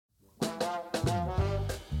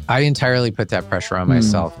I entirely put that pressure on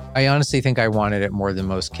myself. I honestly think I wanted it more than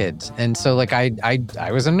most kids. And so like I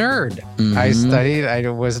was a nerd. I studied. I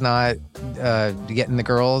was not getting the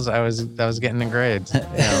girls. I was getting the grades. You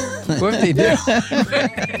know, what did they do?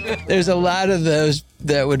 There's a lot of those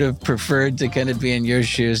that would have preferred to kind of be in your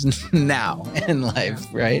shoes now in life,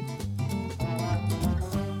 right?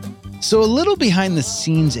 So a little behind the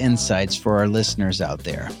scenes insights for our listeners out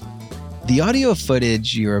there. The audio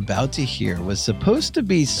footage you're about to hear was supposed to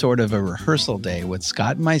be sort of a rehearsal day with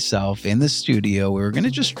Scott and myself in the studio. We were going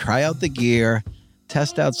to just try out the gear,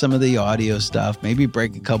 test out some of the audio stuff, maybe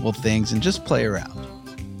break a couple things and just play around.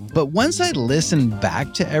 But once I listened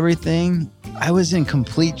back to everything, I was in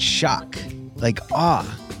complete shock, like awe.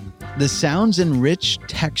 The sounds and rich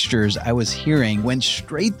textures I was hearing went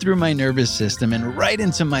straight through my nervous system and right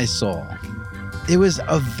into my soul. It was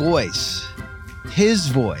a voice, his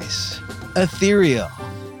voice. Ethereal,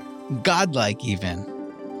 godlike even.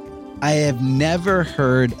 I have never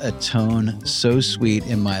heard a tone so sweet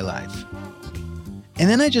in my life. And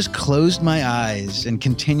then I just closed my eyes and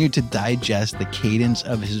continued to digest the cadence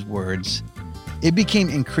of his words. It became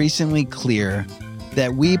increasingly clear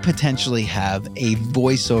that we potentially have a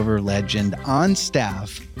voiceover legend on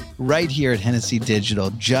staff right here at Hennessy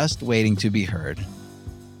Digital, just waiting to be heard.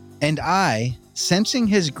 And I, sensing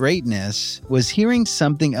his greatness, was hearing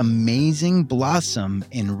something amazing blossom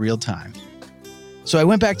in real time. So I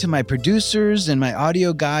went back to my producers and my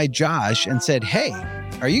audio guy, Josh, and said, hey,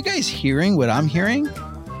 are you guys hearing what I'm hearing?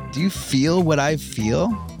 Do you feel what I feel?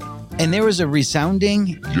 And there was a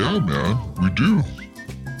resounding, yeah, man, we do.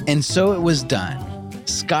 And so it was done.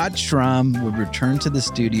 Scott Shrum would return to the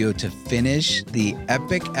studio to finish the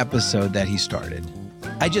epic episode that he started.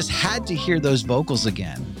 I just had to hear those vocals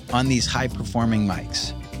again on these high-performing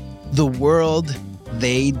mics. The world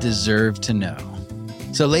they deserve to know.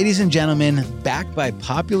 So ladies and gentlemen, back by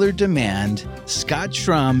popular demand, Scott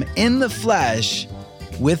Shrum in the flesh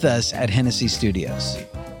with us at Hennessy Studios.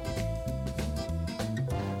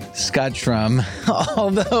 Scott Shrum,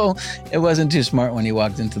 although it wasn't too smart when he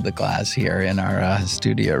walked into the class here in our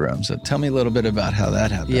studio room. So tell me a little bit about how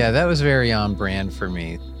that happened. Yeah, that was very on brand for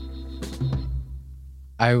me.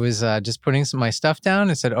 I was just putting my stuff down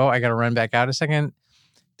and said, oh, I got to run back out a second.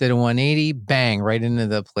 Did a 180, bang, right into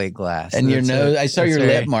the plate glass. And your nose, I saw your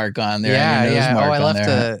lip mark on there. Yeah, and your nose mark I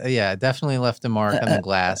left there. definitely left a mark on the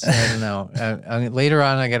glass. I don't know. Later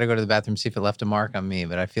on, I got to go to the bathroom, see if it left a mark on me,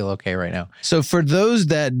 but I feel okay right now. So for those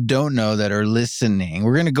that don't know, that are listening,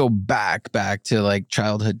 we're going to go back to like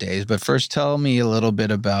childhood days. But first, tell me a little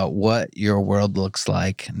bit about what your world looks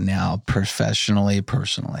like now, professionally,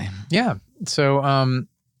 personally. Yeah. So,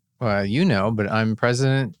 well, you know, but I'm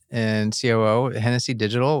president and COO at Hennessy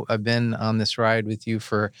Digital. I've been on this ride with you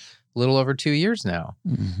for a little over 2 years now.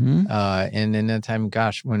 Mm-hmm. And in that time,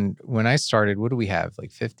 gosh, when I started, what do we have?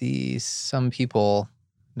 Like 50 some people.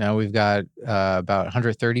 Now we've got about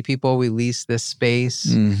 130 people. We lease this space.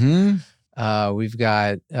 Mm-hmm. We've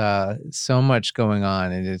got so much going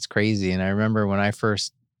on, and it's crazy. And I remember when I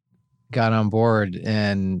first got on board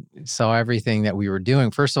and saw everything that we were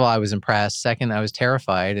doing. First of all, I was impressed. Second, I was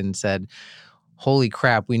terrified and said, holy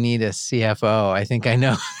crap, we need a CFO. I think I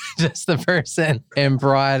know just the person. And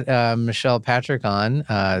brought Michelle Patrick on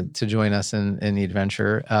to join us in the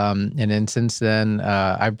adventure. And then since then,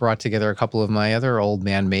 I brought together a couple of my other old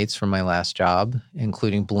bandmates from my last job,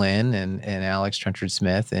 including Blinn and Alex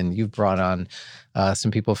Trenchard-Smith. And you've brought on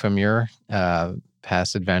some people from your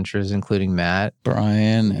past adventures, including Matt.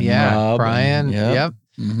 Brian and Rob. Brian. Yep.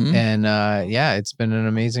 Mm-hmm. And it's been an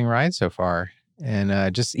amazing ride so far.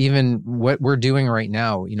 And just even what we're doing right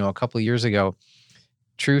now, you know, a couple of years ago,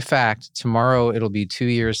 true fact, tomorrow it'll be 2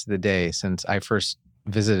 years to the day since I first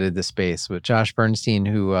visited the space with Josh Bernstein,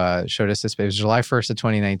 who showed us this space. It was July 1st of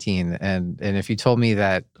 2019. And if you told me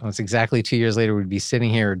that it's exactly 2 years later, we'd be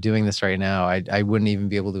sitting here doing this right now, I wouldn't even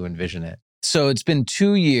be able to envision it. So it's been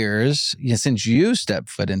 2 years since you stepped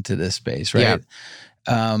foot into this space, right?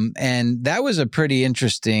 Yeah. And that was a pretty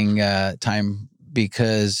interesting time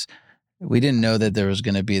because we didn't know that there was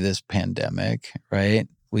going to be this pandemic, right?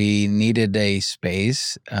 We needed a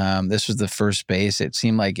space. This was the first space. It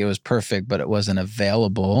seemed like it was perfect, but it wasn't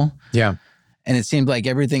available. Yeah. And it seemed like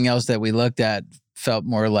everything else that we looked at felt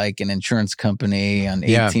more like an insurance company on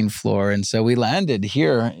 18th floor. And so we landed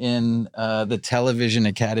here in the Television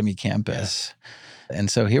Academy campus. Yeah. And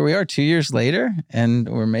so here we are 2 years later, and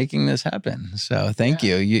we're making this happen. So thank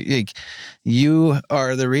you. You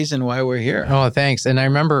are the reason why we're here. Oh, thanks. And I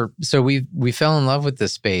remember, so we fell in love with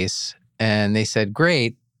this space, and they said,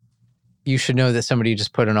 great, you should know that somebody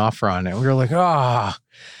just put an offer on it. We were like,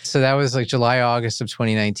 So that was like July, August of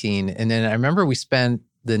 2019. And then I remember we spent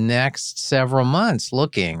the next several months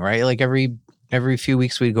looking, right? Like every few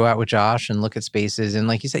weeks we'd go out with Josh and look at spaces. And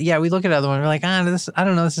like you said, yeah, we look at other ones. We're like, I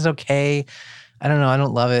don't know, this is okay. I don't know, I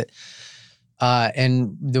don't love it.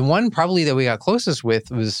 And the one probably that we got closest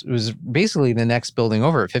with was basically the next building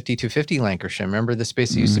over at 5250 Lancashire. Remember the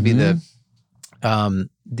space that used to be the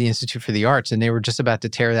Institute for the Arts, and they were just about to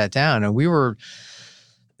tear that down. And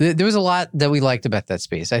there was a lot that we liked about that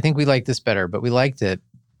space. I think we liked this better, but we liked it.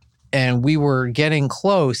 And we were getting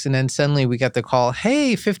close, and then suddenly we got the call,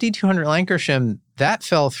 hey, 5200 Lancashire, that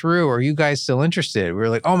fell through. Are you guys still interested? We were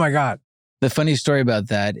like, oh my God. The funny story about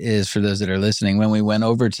that is, for those that are listening, when we went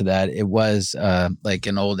over to that, it was like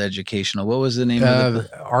an old educational, what was the name of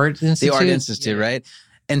the Art Institute? The Art Institute, right?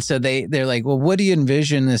 And so they're like, well, what do you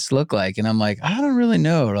envision this look like? And I'm like, I don't really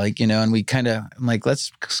know. Like, and we I'm like,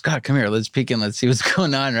 Scott, come here. Let's peek in. Let's see what's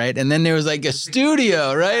going on, right? And then there was like a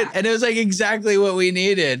studio, right? And it was like exactly what we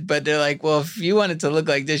needed. But they're like, well, if you want it to look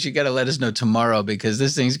like this, you got to let us know tomorrow because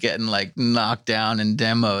this thing's getting like knocked down and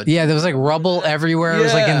demoed. Yeah, there was like rubble everywhere. It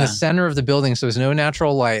was like in the center of the building. So there was no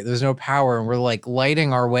natural light. There was no power. And we're like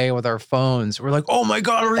lighting our way with our phones. We're like, oh my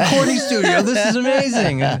God, a recording studio. This is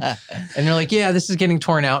amazing. And they're like, yeah, this is getting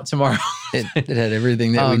torn out tomorrow. it had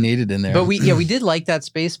everything that we needed in there. But we did like that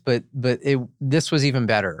space, but this was even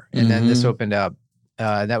better. And then this opened up.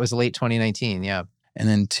 That was late 2019. Yeah. And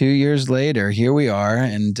then 2 years later, here we are.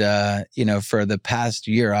 And, for the past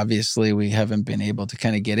year, obviously, we haven't been able to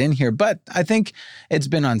kind of get in here. But I think it's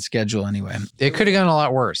been on schedule anyway. It could have gone a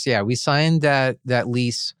lot worse. Yeah. We signed that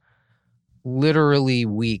lease literally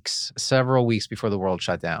several weeks before the world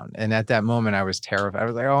shut down. And at that moment, I was terrified. I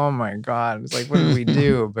was like, oh my God. I was like, what do we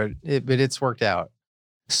do? But it's worked out.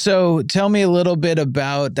 So tell me a little bit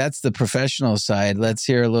about, that's the professional side. Let's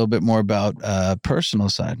hear a little bit more about personal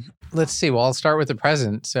side. Let's see. Well, I'll start with the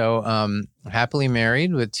present. So happily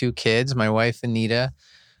married with 2 kids. My wife, Anita,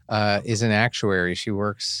 is an actuary. She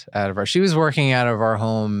was working out of our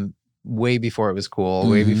home way before it was cool,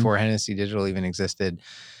 way before Hennessy Digital even existed.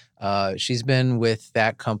 She's been with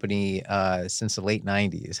that company since the late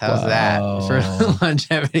 90s. How's that for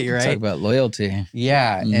longevity, right? Talk about loyalty.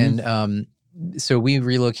 Yeah. And so we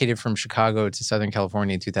relocated from Chicago to Southern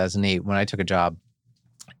California in 2008 when I took a job.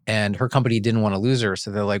 And her company didn't want to lose her.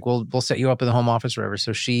 So they're like, we'll set you up in the home office or whatever.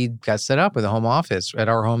 So she got set up with a home office at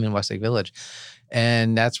our home in Westlake Village.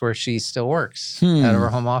 And that's where she still works, out of her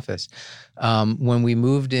home office. When we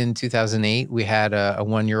moved in 2008, we had a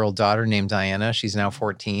 1-year-old daughter named Diana. She's now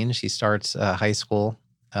 14. She starts high school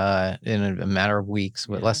in a matter of weeks,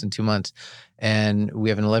 with less than 2 months. And we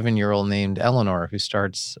have an 11-year-old named Eleanor who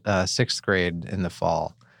starts 6th grade in the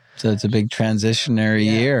fall. So it's a big transitionary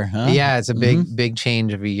year, huh? Yeah, it's a big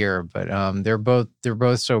change of a year. But they're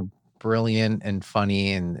both so brilliant and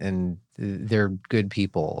funny, and they're good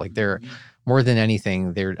people. Like they're more than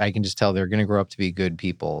anything, I can just tell they're going to grow up to be good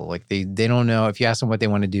people. Like they don't know, if you ask them what they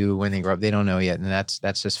want to do when they grow up, they don't know yet, and that's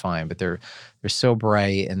just fine. But they're so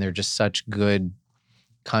bright, and they're just such good,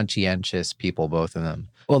 conscientious people, both of them.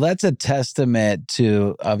 Well, that's a testament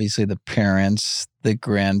to obviously the parents, the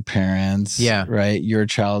grandparents, right? Your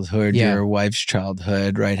childhood, your wife's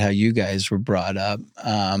childhood, right? How you guys were brought up.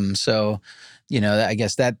 So, I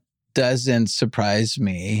guess that doesn't surprise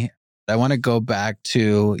me. I want to go back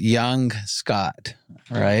to young Scott,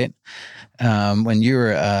 right? When you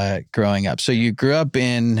were growing up. So you grew up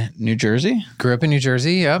in New Jersey? Grew up in New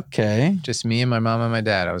Jersey, yep. Okay. Just me and my mom and my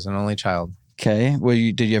dad. I was an only child. Okay.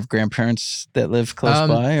 Did you have grandparents that lived close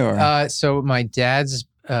by? Or so my dad's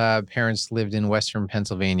parents lived in Western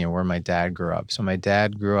Pennsylvania, where my dad grew up. So my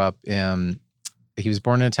dad grew up he was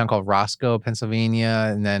born in a town called Roscoe, Pennsylvania,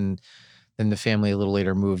 and then the family a little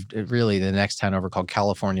later moved really the next town over called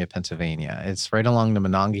California, Pennsylvania. It's right along the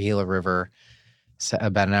Monongahela River,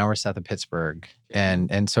 about an hour south of Pittsburgh.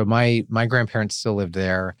 And so my grandparents still lived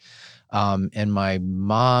there. And my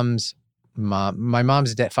mom's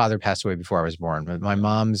father passed away before I was born, but my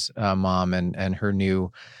mom's mom and her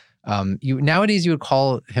new, nowadays you would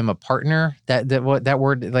call him a partner. That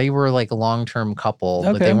word, they were like a long-term couple,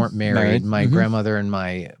 but they weren't married. My grandmother and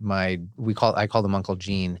I call them Uncle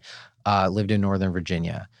Gene, lived in Northern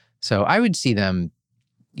Virginia. So I would see them,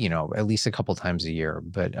 at least a couple times a year.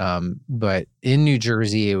 But in New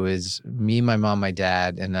Jersey, it was me, my mom, my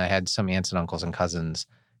dad, and I had some aunts and uncles and cousins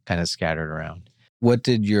kind of scattered around. What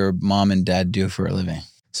did your mom and dad do for a living?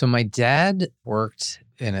 So my dad worked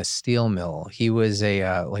in a steel mill. He was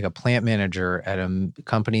like a plant manager at a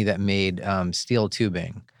company that made steel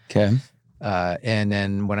tubing. Okay. And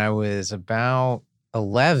then when I was about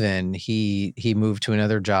 11, he moved to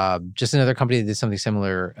another job, just another company that did something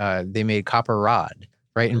similar. They made copper rod.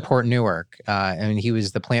 right in Port Newark. And he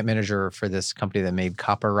was the plant manager for this company that made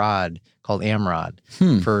copper rod called Amrod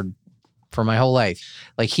for my whole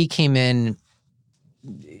life. Like he came in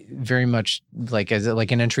very much like as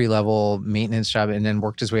like an entry level maintenance job, and then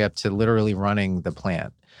worked his way up to literally running the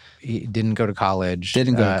plant. He didn't go to college.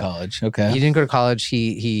 Didn't go to college. Okay. He didn't go to college.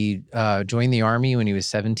 He joined the Army when he was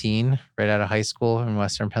 17, right out of high school in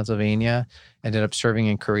Western Pennsylvania. Ended up serving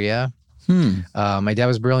in Korea. My dad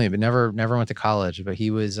was brilliant, but never went to college. But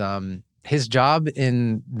he was his job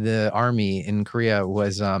in the Army in Korea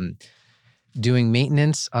was doing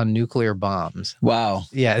maintenance on nuclear bombs. Wow.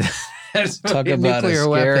 Yeah. Talk about a scary,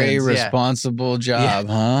 weapons. responsible job,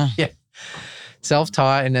 huh? Yeah.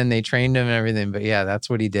 Self-taught, and then they trained him and everything. But yeah, that's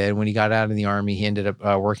what he did. When he got out of the Army, he ended up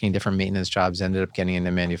working different maintenance jobs, ended up getting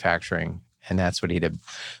into manufacturing. And that's what he did.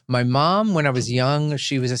 My mom, when I was young,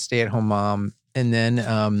 she was a stay-at-home mom. And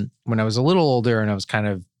then when I was a little older and I was kind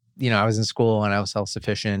of, I was in school and I was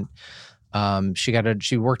self-sufficient,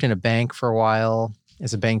 she worked in a bank for a while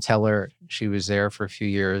as a bank teller. She was there for a few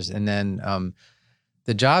years. And then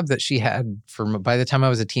the job that she had by the time I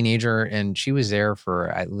was a teenager, and she was there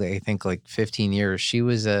for, I think, like 15 years, she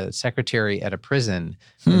was a secretary at a prison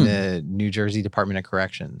in the New Jersey Department of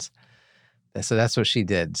Corrections. So that's what she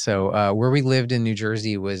did. So where we lived in New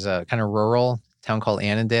Jersey was a kind of rural town called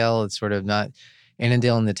Annandale. It's sort of not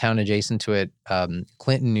Annandale and the town adjacent to it,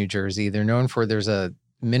 Clinton, New Jersey. They're known for there's a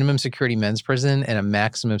minimum security men's prison and a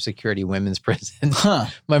maximum security women's prison.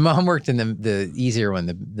 My mom worked in the easier one,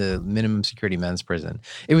 the minimum security men's prison.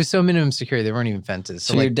 It was so minimum security, there weren't even fences.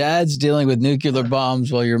 So your dad's dealing with nuclear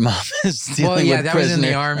bombs while your mom is dealing with that prisoner. was in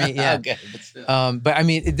the Army. Yeah. Okay. But I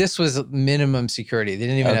mean, this was minimum security. They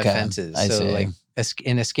didn't even have fences. I see. Like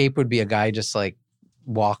an escape would be a guy just like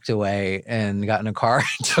walked away and got in a car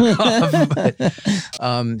and took off.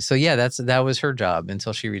 But, so yeah, that was her job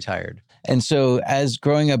until she retired. And so as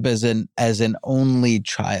growing up as an only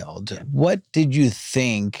child, what did you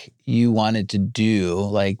think you wanted to do?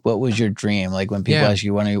 Like, what was your dream? Like when people ask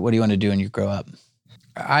you, what do you want to do when you grow up?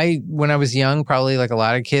 When I was young, probably like a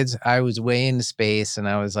lot of kids, I was way into space and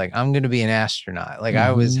I was like, I'm going to be an astronaut. Like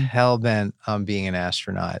I was hell bent on being an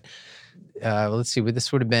astronaut. Let's see,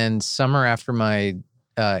 this would have been summer after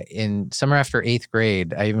summer after 8th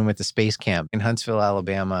grade. I even went to space camp in Huntsville,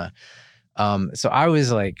 Alabama. So I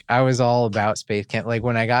was all about space camp. Like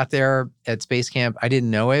when I got there at space camp, I didn't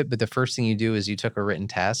know it, but the first thing you do is you took a written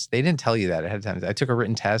test. They didn't tell you that ahead of time. I took a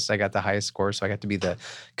written test. I got the highest score. So I got to be the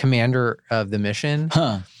commander of the mission,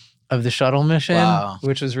 of the shuttle mission,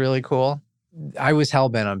 which was really cool. I was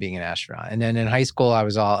hell-bent on being an astronaut. And then in high school, I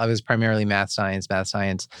was primarily math, science.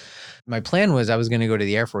 My plan was I was going to go to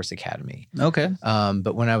the Air Force Academy. Okay.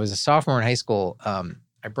 But when I was a sophomore in high school,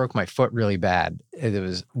 I broke my foot really bad.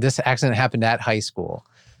 This accident happened at high school.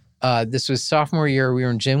 This was sophomore year. We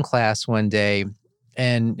were in gym class one day.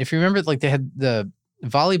 And if you remember, like they had the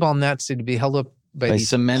volleyball nets to be held up by these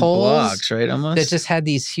cement poles blocks, right? Almost. That just had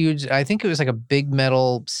these huge, I think it was like a big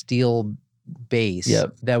metal steel base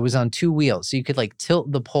that was on 2 wheels. So you could like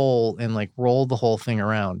tilt the pole and like roll the whole thing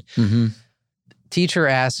around. Teacher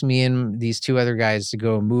asked me and these 2 other guys to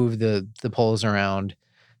go move the poles around.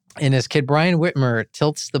 And this kid, Brian Whitmer,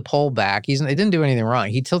 tilts the pole back. He didn't do anything wrong.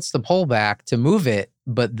 He tilts the pole back to move it,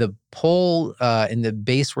 but the pole and the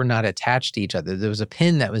base were not attached to each other. There was a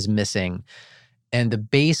pin that was missing, and the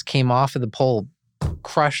base came off of the pole,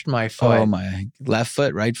 crushed my foot. Oh, my left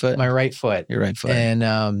foot, right foot? My right foot. Your right foot.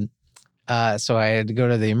 And so I had to go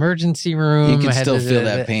to the emergency room. You can still feel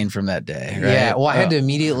that pain from that day, right? Yeah. Well, I had to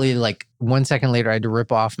immediately, like 1 second later, I had to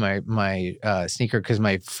rip off my sneaker because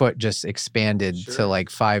my foot just expanded to like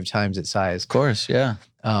 5 times its size. Of course, yeah.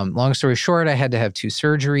 Long story short, I had to have 2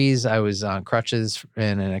 surgeries. I was on crutches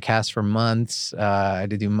and in a cast for months. I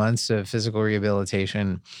had to do months of physical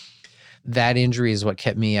rehabilitation. That injury is what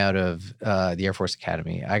kept me out of the Air Force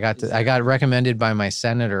Academy. I got recommended by my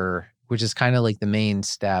senator, which is kind of like the main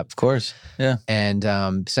step. Of course, yeah. And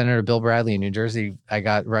Senator Bill Bradley in New Jersey, I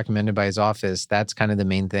got recommended by his office. That's kind of the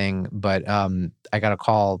main thing. But I got a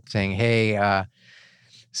call saying, hey,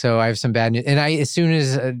 so I have some bad news. And as soon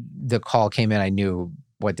as the call came in, I knew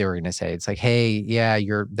what they were going to say. It's like, hey, yeah,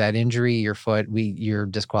 that injury, your foot, you're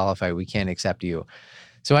disqualified. We can't accept you.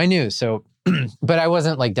 So I knew. So, but I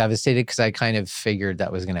wasn't like devastated because I kind of figured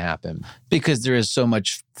that was going to happen. Because there is so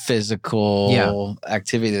much physical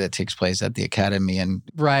activity that takes place at the academy. And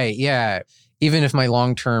right, yeah. Even if my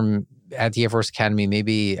long-term at the Air Force Academy,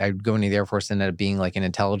 maybe I'd go into the Air Force and end up being like an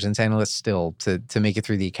intelligence analyst still to make it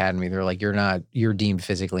through the academy. They're like, you're deemed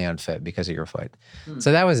physically unfit because of your foot.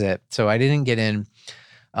 So that was it. So I didn't get in.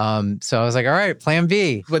 So I was like, all right, plan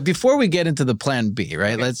B. But before we get into the plan B,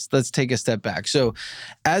 right? Okay. Let's take a step back. So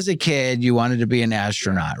as a kid, you wanted to be an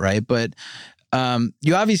astronaut, right? But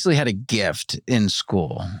you obviously had a gift in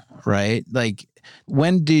school, right? Like,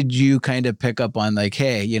 when did you kind of pick up on like,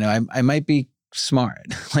 hey, I might be smart.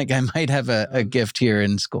 Like, I might have a gift here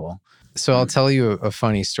in school. So I'll tell you a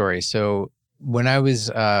funny story. So when I was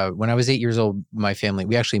 8 years old, my family,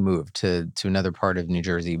 we actually moved to another part of New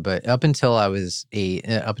Jersey. But up until I was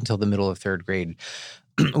up until the middle of third grade,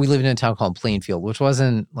 we lived in a town called Plainfield, which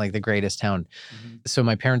wasn't like the greatest town. Mm-hmm. So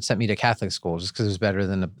my parents sent me to Catholic school just because it was better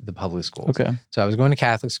than the public schools. Okay. So I was going to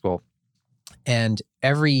Catholic school, and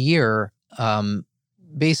every year,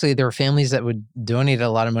 basically there were families that would donate a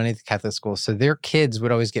lot of money to Catholic school. So their kids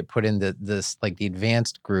would always get put in the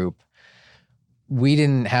advanced group. We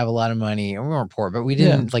didn't have a lot of money, and we weren't poor, but we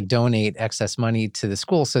didn't like donate excess money to the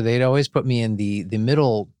school. So they'd always put me in the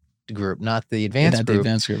middle group, not the advanced group. The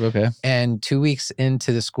advanced group, okay. And 2 weeks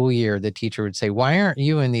into the school year, the teacher would say, "Why aren't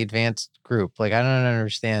you in the advanced group? Like, I don't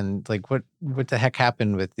understand. Like, what the heck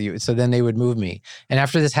happened with you?" So then they would move me. And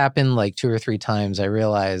after this happened like 2 or 3 times, I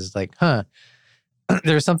realized like,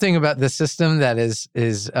 there's something about the system that is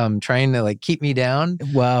trying to like keep me down.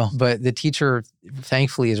 Wow. But the teacher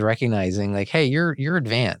thankfully is recognizing like, hey, you're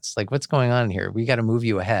advanced. Like, what's going on here? We got to move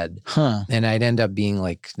you ahead. And I'd end up being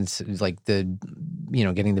like the,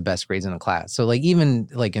 getting the best grades in the class. So like, even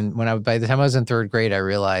like by the time I was in third grade, I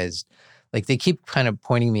realized like they keep kind of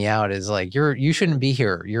pointing me out as like, you shouldn't be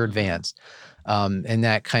here. You're advanced. And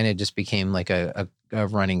that kind of just became like a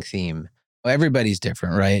running theme. Everybody's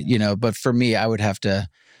different, right? But for me, I would have to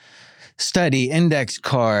study index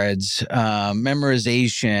cards,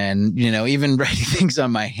 memorization, even writing things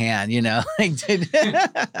on my hand, like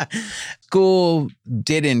school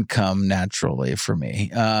didn't come naturally for me.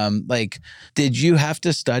 Like, did you have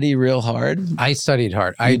to study real hard? I studied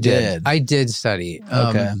hard. I did study.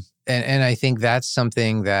 Okay. And I think that's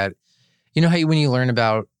something that, how when you learn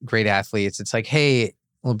about great athletes, it's like, hey,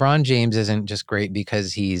 LeBron James isn't just great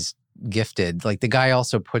because he's gifted. Like, the guy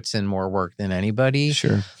also puts in more work than anybody.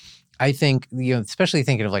 Sure. I think, especially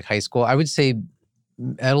thinking of like high school, I would say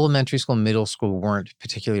elementary school, middle school weren't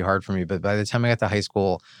particularly hard for me. But by the time I got to high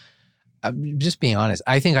school, just being honest,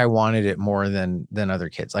 I think I wanted it more than other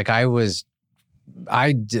kids. Like, I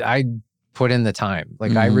put in the time.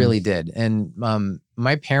 Like, I really did. And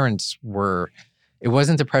my parents it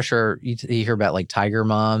wasn't the pressure you hear about, like Tiger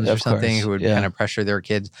moms or something who would kind of pressure their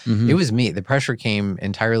kids. Mm-hmm. It was me. The pressure came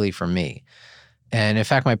entirely from me. And in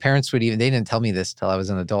fact, my parents they didn't tell me this till I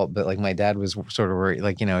was an adult, but like my dad was sort of worried,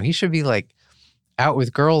 like, he should be like out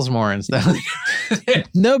with girls more and stuff.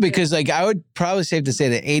 No, because like I would probably safe to say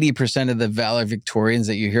that 80% of the valedictorians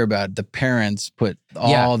that you hear about, the parents put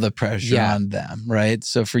all the pressure on them, right?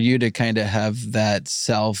 So for you to kind of have that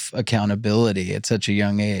self-accountability at such a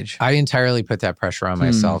young age. I entirely put that pressure on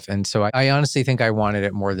myself. And so I honestly think I wanted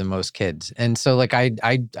it more than most kids. And so like I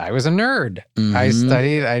was a nerd. Mm-hmm. I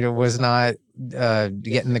studied. I was not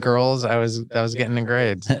getting the girls. I was getting the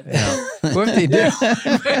grades. Whoop-de-doo.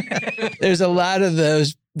 There's a lot of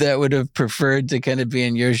those that would have preferred to kind of be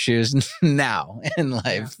in your shoes now in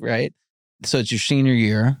life, right? So it's your senior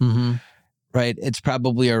year, right? It's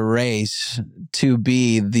probably a race to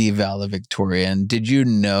be the valedictorian. Did you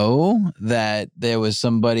know that there was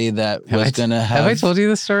somebody that was going to have... Have I told you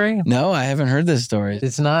this story? No, I haven't heard this story.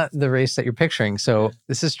 It's not the race that you're picturing. So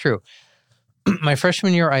this is true. My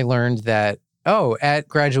freshman year, I learned that, at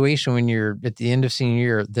graduation, when you're at the end of senior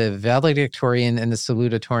year, the valedictorian and the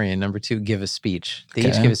salutatorian, number 2, give a speech. They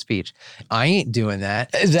each give a speech. I ain't doing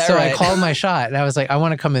that. Is that so right? I called my shot, and I was like, I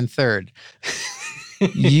want to come in third.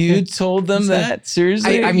 You told them that?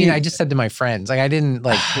 Seriously? I mean, I just said to my friends. Like, I didn't,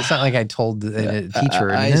 like, it's not like I told the teacher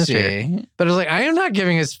or administrator. But I was like, I am not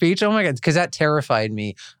giving a speech. Oh my God. Because that terrified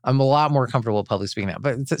me. I'm a lot more comfortable public speaking now.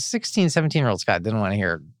 But the 16, 17-year-old Scott didn't want to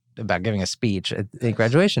hear about giving a speech at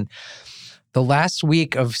graduation. The last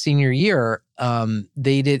week of senior year,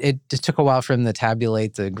 it just took a while for them to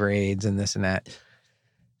tabulate the grades and this and that.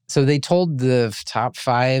 So they told the top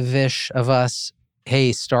 5-ish of us,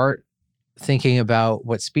 hey, start thinking about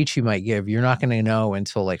what speech you might give. You're not going to know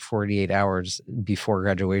until like 48 hours before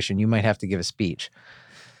graduation. You might have to give a speech.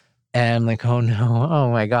 And I'm like, oh no,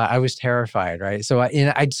 oh my God. I was terrified, right? So I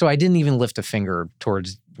didn't even lift a finger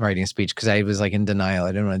towards writing a speech because I was like in denial.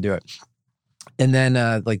 I didn't want to do it. And then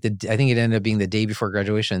I think it ended up being the day before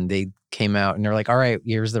graduation, they came out and they're like, all right,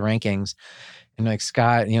 here's the rankings. And like,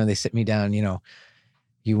 Scott, they sit me down,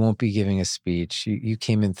 you won't be giving a speech. You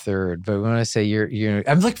came in third, but when I say you're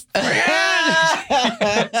I'm like,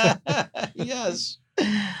 Yes.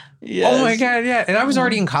 Yes. Oh my God, yeah. And I was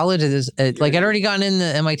already in college at this, like I'd already gotten into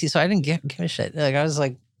MIT, so I didn't give a shit. Like I was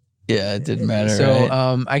like, Yeah, it didn't matter, so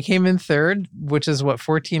right? I came in third, which is what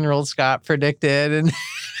 14-year-old Scott predicted, and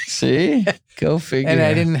See? Go figure. and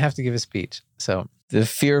I didn't have to give a speech. So the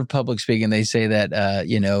fear of public speaking, they say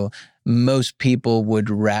that, most people would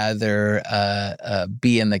rather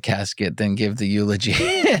be in the casket than give the eulogy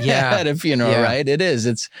at a funeral, right? It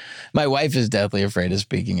is. My wife is definitely afraid of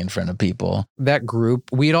speaking in front of people. That group,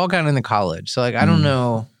 we'd all gotten into college. So like, I don't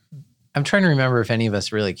know. I'm trying to remember if any of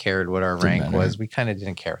us really cared what our rank was. We kind of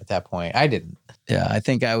didn't care at that point. I didn't. Yeah, I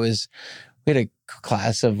think we had a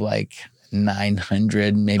class of like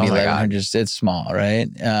 900, maybe 1,100. It's small, right?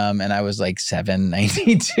 And I was like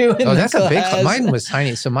 792 in that's the a big class. Mine was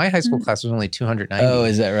tiny. So my high school class was only 290. Oh,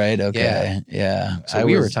 is that right? Okay. Yeah. So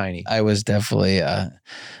we were tiny. I was definitely,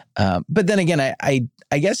 but then again, I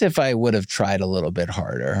guess if I would have tried a little bit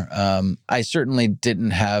harder, I certainly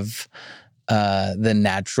didn't have the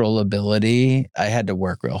natural ability. I had to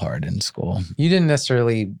work real hard in school. You didn't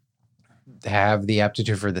necessarily have the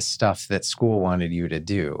aptitude for the stuff that school wanted you to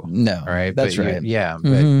do. No, right? That's right.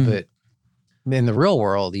 But in the real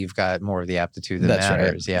world, you've got more of the aptitude that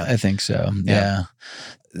matters. Right. Yeah, I think so. Yeah.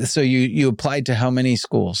 So you applied to how many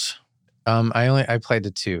schools? I applied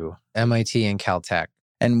to 2, MIT and Caltech.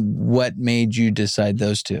 And what made you decide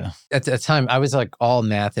those 2? At the time, I was like all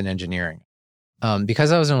math and engineering.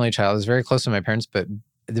 Because I was an only child, I was very close to my parents, but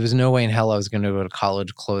there was no way in hell I was going to go to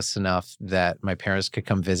college close enough that my parents could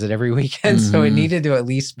come visit every weekend. So it needed to at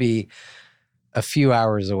least be a few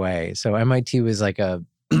hours away. So MIT was like a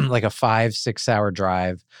 5-6 hour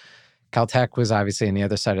drive. Caltech was obviously on the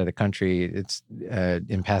other side of the country. It's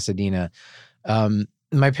in Pasadena.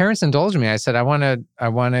 My parents indulged me. I said, I want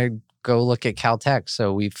to go look at Caltech.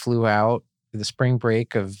 So we flew out the spring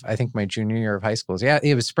break of, I think, my junior year of high school. Yeah,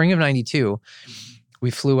 it was spring of 92. We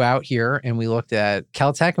flew out here and we looked at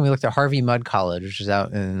Caltech and we looked at Harvey Mudd College, which is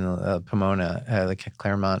out in Pomona, like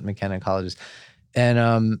Claremont McKenna colleges.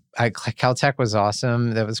 And Caltech was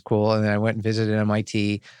awesome. That was cool. And then I went and visited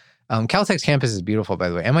MIT. Caltech's campus is beautiful, by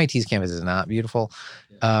the way. MIT's campus is not beautiful.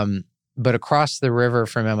 But across the river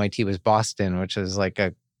from MIT was Boston, which is like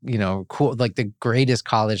a, cool, like the greatest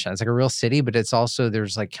college town. It's like a real city, but it's also,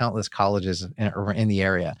 there's like countless colleges in the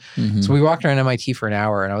area. So we walked around MIT for an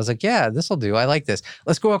hour and I was like, yeah, this will do. I like this.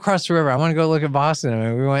 Let's go across the river. I want to go look at Boston. I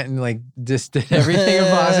mean, we went and like just did everything in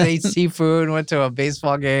Boston, ate seafood, went to a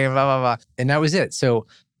baseball game, blah, blah, blah. And that was it. So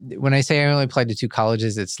when I say I only applied to 2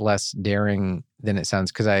 colleges, it's less daring than it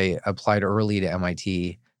sounds because I applied early to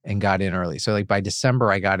MIT and got in early. So like by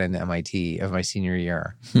December, I got into MIT of my senior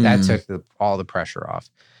year. That took all the pressure off.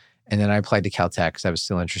 And then I applied to Caltech because I was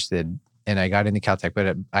still interested. And I got into Caltech,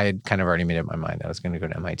 but I had kind of already made up my mind I was going to go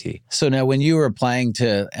to MIT. So now when you were applying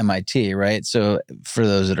to MIT, right? So for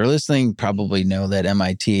those that are listening, probably know that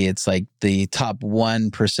MIT, it's like the top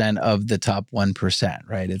 1% of the top 1%,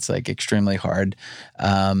 right? It's like extremely hard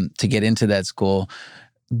to get into that school.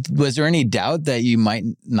 Was there any doubt that you might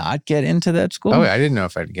not get into that school? Oh, I didn't know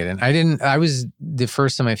if I'd get in. I was the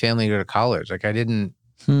first in my family to go to college. Like I didn't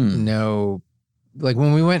know. Like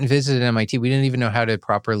when we went and visited MIT, we didn't even know how to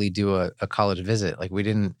properly do a college visit. Like we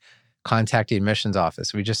didn't contact the admissions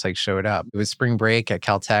office. We just like showed up. It was spring break at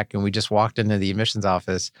Caltech and we just walked into the admissions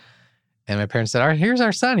office and my parents said, here's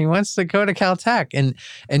our son. He wants to go to Caltech.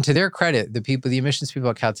 And to their credit, the admissions people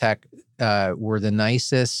at Caltech were the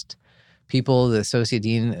nicest people. The associate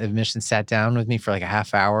dean of admissions sat down with me for like a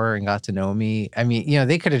half hour and got to know me. I mean,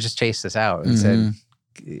 they could have just chased us out and said,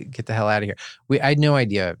 get the hell out of here. I had no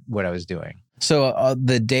idea what I was doing. So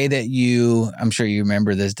the day that I'm sure you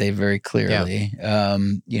remember this day very clearly. Yeah.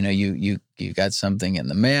 You got something in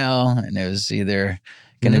the mail, and it was either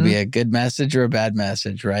going to be a good message or a bad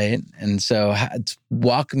message, right? And so,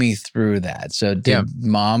 walk me through that. So, did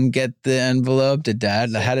mom get the envelope? Did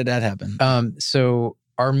dad? How did that happen? So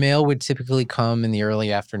our mail would typically come in the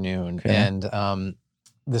early afternoon, and I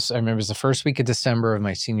remember it was the first week of December of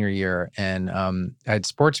my senior year, and I had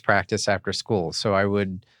sports practice after school, so I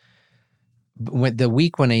would. The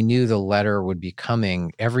week when I knew the letter would be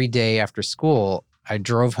coming, every day after school, I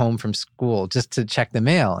drove home from school just to check the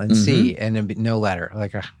mail and see, and there'd be no letter.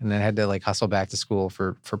 And I had to hustle back to school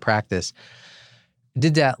for practice.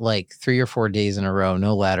 Did that 3 or 4 days in a row,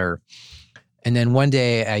 no letter. And then one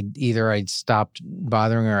day, I'd stopped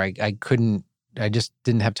bothering her. I couldn't. I just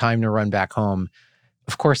didn't have time to run back home.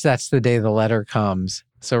 Of course, that's the day the letter comes.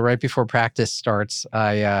 So right before practice starts,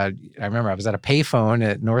 I remember I was at a payphone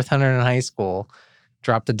at North Hunterdon High School,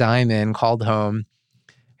 dropped a dime in, called home.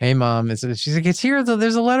 hey, Mom. She's like, it's here.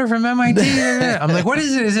 There's a letter from MIT. I'm like, what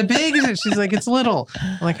is it? Is it big? She's like, it's little.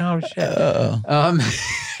 I'm like, oh, shit.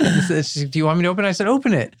 She's like, do you want me to open it? I said,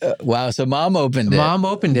 open it. Wow. So Mom opened it. Mom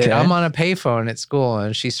opened it. Okay. I'm on a payphone at school,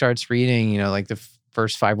 and she starts reading, like the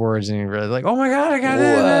first 5 words, and you're really like, oh, my God, I got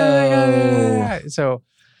it. I got it. So,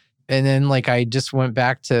 and then like I just went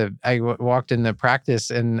back to, walked into practice,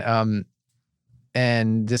 and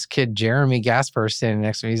this kid, Jeremy Gasper, standing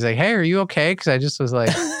next to me. He's like, hey, are you okay? Because I just was like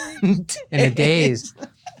in a daze.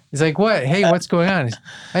 He's like, what? Hey, what's going on?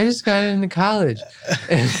 I just got into college.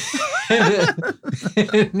 And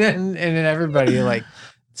then everybody like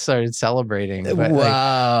started celebrating. But,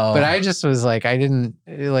 wow. But I just was like, I didn't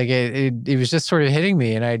like it was just sort of hitting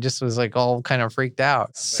me, and I just was like all kind of freaked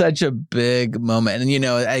out. Such a big moment. And,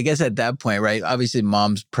 I guess at that point, right, obviously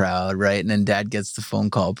Mom's proud, right? And then Dad gets the phone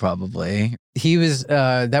call probably. He was,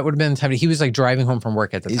 that would have been the time, he was like driving home from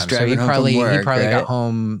work at the time. He's driving home from work, he probably right? got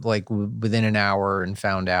home like within an hour and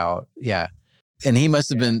found out. Yeah. And he must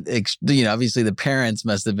have been, obviously the parents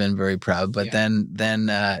must have been very proud, but then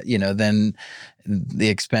the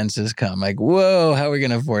expenses come like, whoa, how are we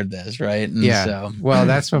going to afford this? Right. And so, well,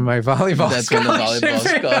 that's when my volleyball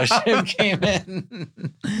scholarship came in.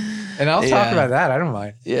 And I'll talk about that. I don't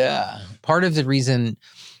mind. Yeah. Part of the reason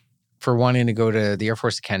for wanting to go to the Air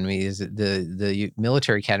Force Academy is that the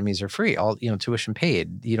military academies are free, all, tuition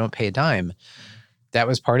paid. You don't pay a dime. That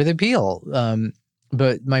was part of the appeal.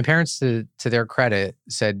 But my parents, to their credit,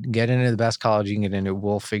 said, get into the best college you can get into.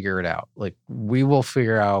 We'll figure it out. Like, we will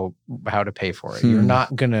figure out how to pay for it. You're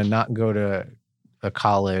not going to not go to a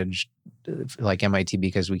college like MIT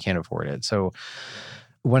because we can't afford it. So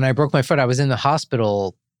when I broke my foot, I was in the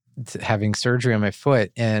hospital having surgery on my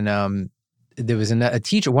foot. And there was a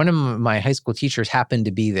teacher, one of my high school teachers happened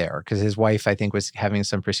to be there because his wife, I think, was having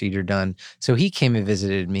some procedure done. So he came and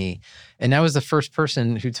visited me. And that was the first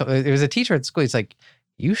person who it was a teacher at school. He's like,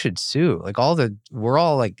 you should sue. Like we're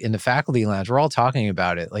all like in the faculty lounge. We're all talking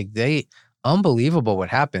about it. Like unbelievable what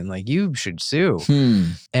happened. Like, you should sue.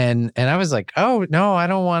 And I was like, oh, no, I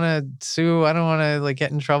don't want to sue. I don't want to like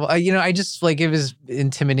get in trouble. I just like, it was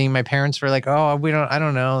intimidating. My parents were like, oh, I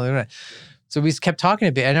don't know. So we kept talking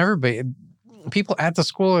a bit, and people at the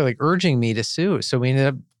school are like urging me to sue. So we ended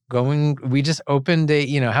up we just opened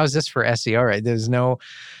how's this for SEO, right? There's no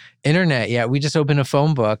internet yet. We just opened a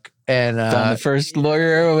phone book and found the first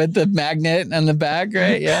lawyer with the magnet on the back,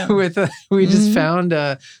 right? Yeah. We just found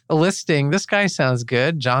a listing. This guy sounds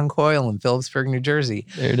good. John Coyle in Phillipsburg, New Jersey.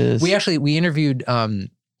 There it is. We interviewed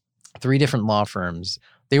 3 different law firms.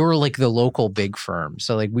 They were like the local big firms.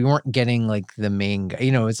 So like we weren't getting like the main guy.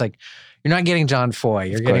 It's like, you're not getting John Foy.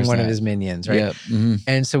 You're getting one of his minions, right? Yep. Mm-hmm.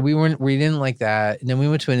 And so we didn't like that. And then we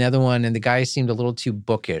went to another one, and the guy seemed a little too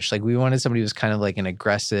bookish. Like, we wanted somebody who was kind of like an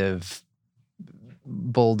aggressive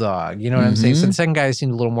bulldog. You know what I'm saying? So the second guy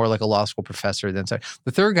seemed a little more like a law school professor than so.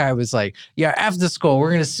 The third guy was like, yeah, after school,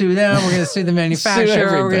 we're going to sue them. We're going to sue the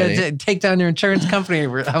manufacturer. We're going to take down your insurance company.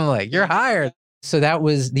 I'm like, you're hired. So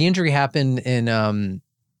the injury happened in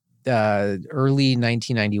early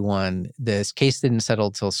 1991. This case didn't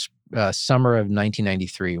settle till summer of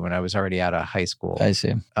 1993 when I was already out of high school. I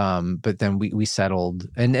see. But then we settled,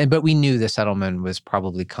 but we knew the settlement was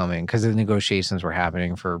probably coming because the negotiations were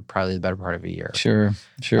happening for probably the better part of a year. Sure.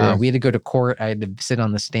 We had to go to court. I had to sit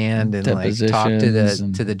on the stand and like talk to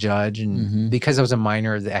the judge, and because I was a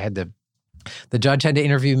minor, the judge had to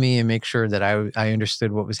interview me and make sure that I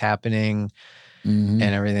understood what was happening. And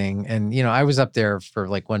everything. And, I was up there for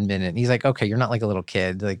like 1 minute, and he's like, okay, you're not like a little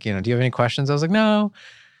kid. Like, do you have any questions? I was like, no.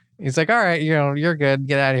 He's like, all right, you're good.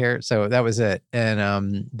 Get out of here. So that was it.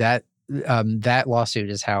 And that lawsuit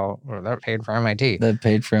is how that paid for MIT. That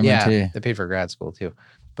paid for MIT. Yeah, that paid for grad school too.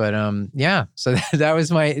 But so that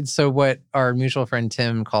was what our mutual friend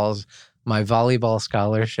Tim calls my volleyball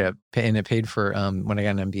scholarship. And it paid for when I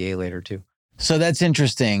got an MBA later too. So that's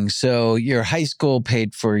interesting. So your high school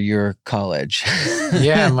paid for your college.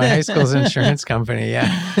 Yeah, my high school's insurance company.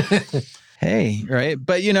 Yeah. Hey, right.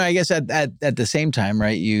 But, I guess at the same time,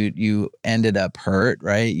 right, you ended up hurt,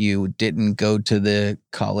 right? You didn't go to the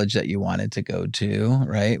college that you wanted to go to,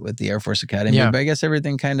 right, with the Air Force Academy. Yeah. But I guess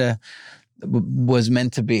everything kind of was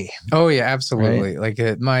meant to be. Oh, yeah, absolutely. Right?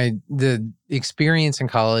 Like the experience in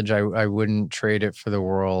college, I wouldn't trade it for the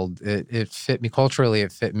world. It fit me culturally.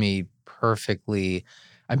 It fit me perfectly.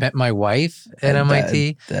 I met my wife at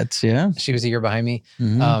MIT. That's, yeah. She was a year behind me.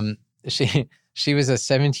 She was a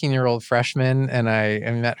 17-year-old freshman, and I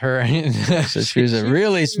met her. So she was a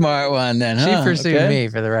really smart one then, huh? She pursued me,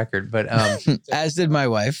 for the record, but as did my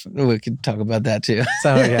wife. We could talk about that too.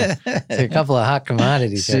 So yeah, it's a couple of hot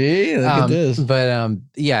commodities. See, look at this. But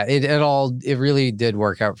yeah, it really did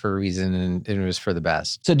work out for a reason, and it was for the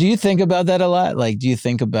best. So do you think about that a lot? Like, do you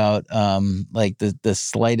think about like the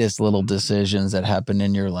slightest little decisions that happen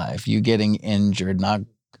in your life? You getting injured, not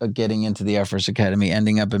getting into the Air Force Academy,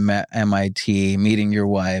 ending up at MIT, meeting your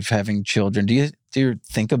wife, having children. Do you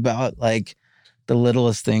think about like the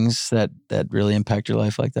littlest things that really impact your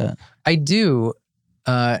life like that? I do.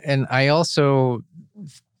 And I also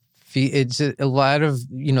feel it's a lot of,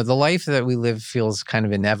 the life that we live feels kind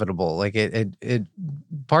of inevitable. Like it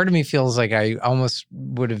part of me feels like I almost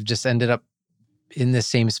would have just ended up in the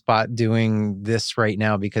same spot doing this right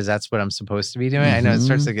now because that's what I'm supposed to be doing. I know it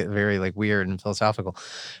starts to get very like weird and philosophical,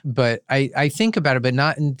 but I think about it, but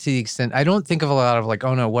not to the extent, I don't think of a lot of like,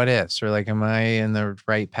 oh no, what ifs, or like, am I in the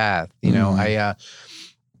right path? I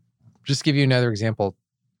just give you another example.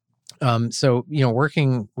 So,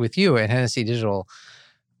 working with you at Hennessy Digital,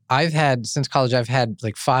 since college, I've had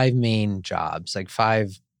like 5 main jobs, like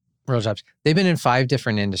 5 real jobs. They've been in 5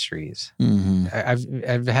 different industries.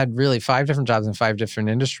 I've had really 5 different jobs in 5 different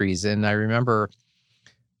industries. And I remember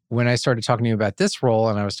when I started talking to you about this role,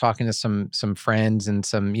 and I was talking to some friends and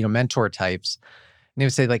some, mentor types, and they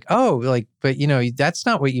would say like, oh, like, but that's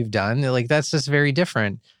not what you've done. They're like, that's just very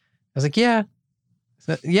different. I was like, yeah,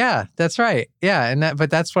 that's right. Yeah.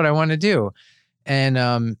 But that's what I want to do. And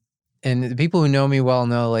the people who know me well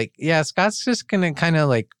know like, yeah, Scott's just going to kind of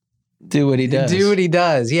like, do what he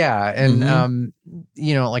does. Yeah. And,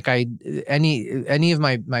 like any of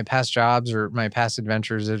my past jobs or my past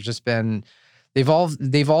adventures have just been, they've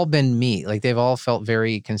all been me. Like they've all felt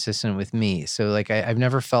very consistent with me. So like, I've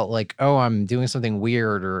never felt like, oh, I'm doing something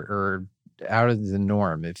weird or out of the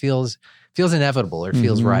norm. It feels inevitable or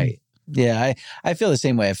feels right. Yeah. I feel the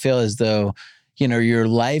same way. I feel as though, your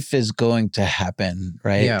life is going to happen,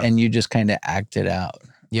 right? Yeah. And you just kind of act it out.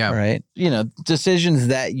 Yeah. Right. Decisions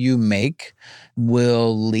that you make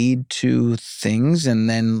will lead to things. And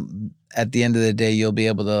then at the end of the day, you'll be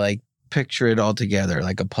able to like picture it all together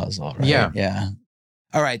like a puzzle. Right? Yeah. Yeah.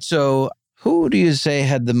 All right. So who do you say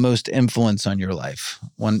had the most influence on your life?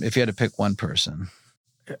 If you had to pick one person.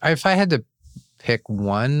 If I had to pick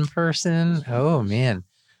one person, oh man.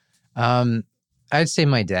 I'd say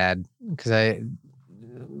my dad, because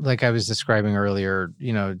like I was describing earlier,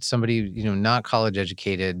 somebody, not college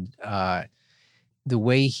educated, the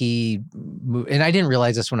way he moved, and I didn't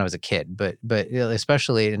realize this when I was a kid, but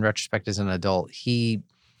especially in retrospect as an adult, he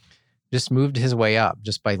just moved his way up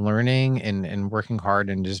just by learning and working hard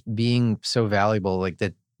and just being so valuable, like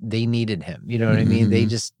that they needed him. You know what I mean?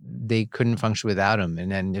 They couldn't function without him.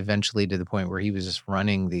 And then eventually to the point where he was just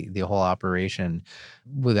running the whole operation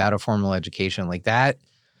without a formal education like that.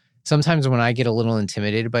 Sometimes when I get a little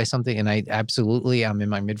intimidated by something, and I'm in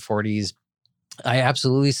my mid-40s, I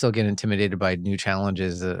absolutely still get intimidated by new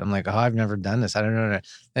challenges. I'm like, oh, I've never done this. I don't know. And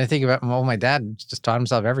I think about, well, my dad just taught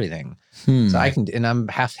himself everything. So I can, and I'm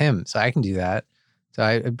half him, so I can do that.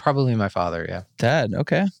 So probably my father, yeah. Dad,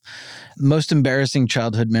 okay. Most embarrassing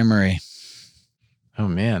childhood memory? Oh,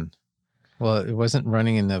 man. Well, it wasn't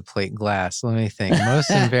running in the plate glass. Let me think. Most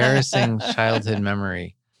embarrassing childhood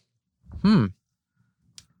memory. I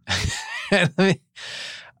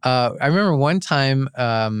remember one time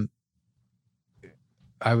I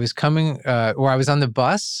was I was on the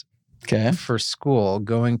bus for school,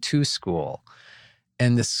 going to school.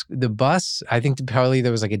 And the bus, I think probably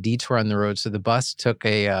there was like a detour on the road. So the bus took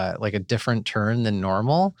a different turn than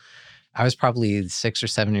normal. I was probably 6 or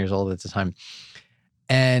 7 years old at the time.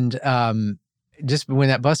 And just when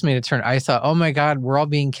that bus made a turn, I thought, oh my God, we're all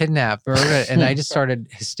being kidnapped. And I just started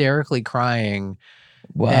hysterically crying.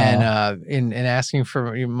 Wow. And asking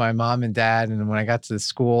for my mom and dad. And when I got to the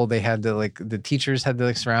school, they had to the teachers had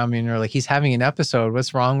to surround me and were like, he's having an episode.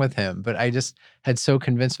 What's wrong with him? But I just had so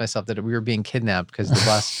convinced myself that we were being kidnapped because the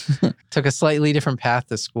bus took a slightly different path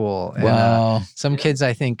to school. And, wow. Some kids,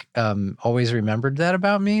 I think, always remembered that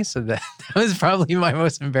about me. So that was probably my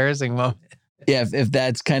most embarrassing moment. Yeah, if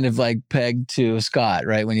that's kind of like pegged to Scott,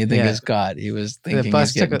 right? When you think of Scott, he was thinking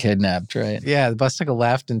he's getting kidnapped, right? Yeah, the bus took a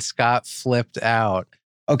left and Scott flipped out.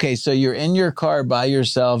 Okay, so you're in your car by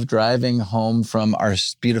yourself driving home from our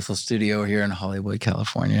beautiful studio here in Hollywood,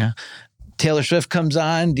 California. Taylor Swift comes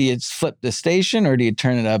on. Do you flip the station or do you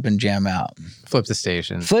turn it up and jam out? Flip the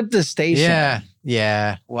station. Flip the station.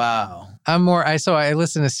 Yeah. Wow. I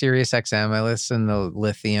listen to Sirius XM. I listen to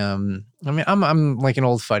Lithium. I mean, I'm like an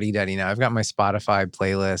old fuddy-duddy now. I've got my Spotify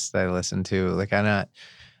playlist that I listen to. Like I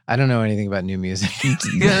I don't know anything about new music.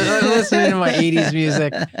 I'm listening to my 80s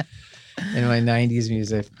music and my 90s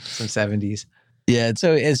music, some 70s. Yeah,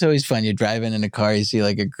 it's always fun. You're driving in a car, you see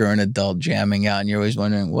like a grown adult jamming out, and you're always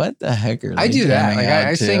wondering, what the heck are they I do that. jamming Like out I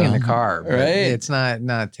to? sing in the car, but right? it's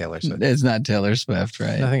not Taylor Swift. It's not Taylor Swift,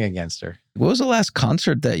 right? Nothing against her. What was the last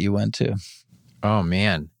concert that you went to? Oh,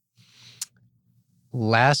 man.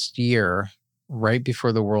 Last year, right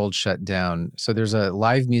before the world shut down, so there's a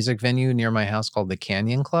live music venue near my house called the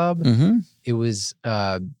Canyon Club. Mm-hmm. It was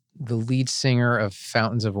the lead singer of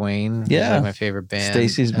Fountains of Wayne. Yeah. Like my favorite band.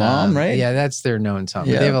 Stacy's mom, right? Yeah, that's their known song.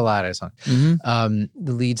 Yeah. But they have a lot of songs. Mm-hmm.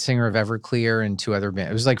 The lead singer of Everclear and 2 other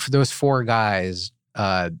bands. It was like for those 4 guys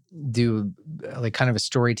do like kind of a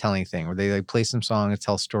storytelling thing where they like play some songs,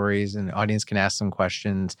 tell stories, and the audience can ask them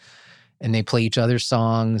questions. And they play each other's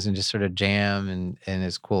songs and just sort of jam, and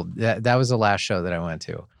it's cool. That was the last show that I went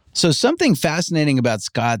to. So something fascinating about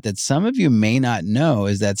Scott that some of you may not know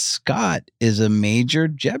is that Scott is a major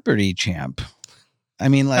Jeopardy champ. I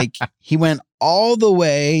mean, like he went all the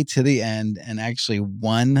way to the end and actually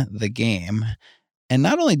won the game. And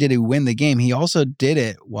not only did he win the game, he also did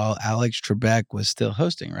it while Alex Trebek was still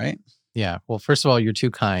hosting, right? Yeah. Well, first of all, you're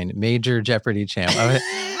too kind. Major Jeopardy champ.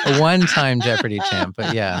 A one-time Jeopardy champ.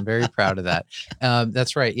 But yeah, I'm very proud of that.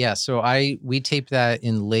 That's right. Yeah. So we taped that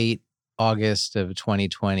in late August of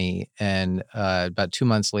 2020. And about 2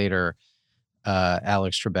 months later,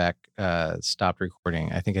 Alex Trebek stopped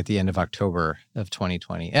recording, I think at the end of October of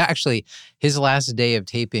 2020. Actually, his last day of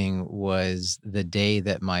taping was the day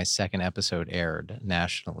that my second episode aired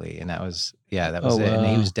nationally. And that was it. And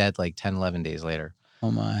he was dead like 10, 11 days later.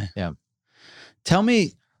 Oh my. Yeah. Tell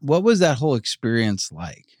me, what was that whole experience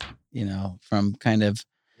like? You know, from kind of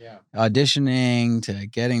auditioning to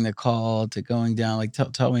getting the call to going down. Like,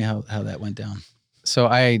 tell me how that went down. So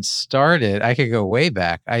I could go way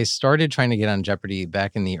back. I started trying to get on Jeopardy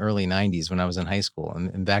back in the early 90s when I was in high school.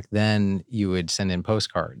 And back then you would send in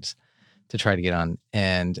postcards to try to get on,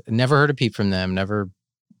 and never heard a peep from them, never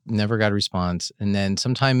got a response. And then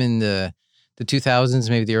sometime in the 2000s,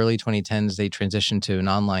 maybe the early 2010s, they transitioned to an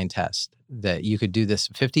online test that you could do this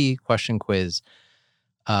 50-question quiz.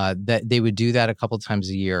 That they would do that a couple times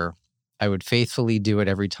a year. I would faithfully do it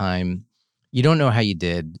every time. You don't know how you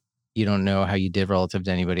did. You don't know how you did relative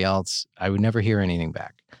to anybody else. I would never hear anything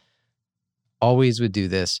back. Always would do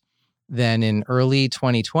this. Then in early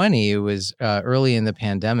 2020, it was early in the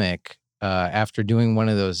pandemic, after doing one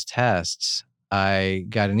of those tests, I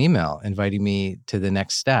got an email inviting me to the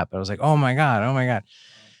next step. I was like, oh my God.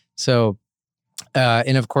 So,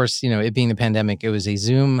 and of course, it being the pandemic, it was a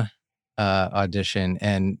Zoom audition.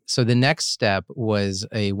 And so the next step was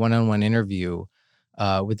a one-on-one interview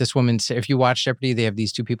with this woman. If you watch Jeopardy, they have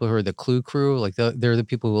these 2 people who are the clue crew. Like they're the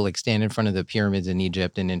people who like stand in front of the pyramids in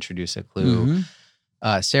Egypt and introduce a clue.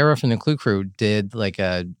 Mm-hmm. Sarah from the clue crew did like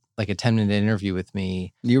a 10-minute interview with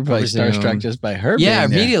me. You were probably starstruck just by her. Yeah,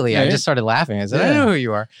 being immediately. There, right? I just started laughing. I said, I know who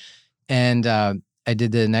you are. And I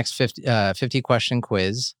did the next 50-question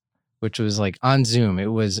quiz, which was like on Zoom.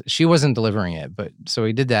 She wasn't delivering it, but so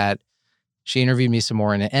we did that. She interviewed me some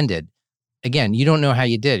more and it ended. Again, you don't know how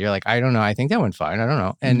you did. You're like, I don't know. I think that went fine. I don't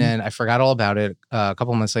know. And then I forgot all about it. A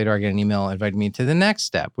couple months later, I get an email inviting me to the next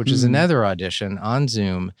step, which is another audition on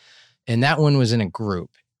Zoom. And that one was in a group.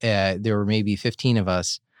 There were maybe 15 of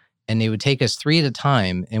us. And they would take us 3 at a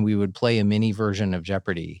time and we would play a mini version of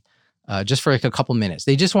Jeopardy just for like a couple minutes.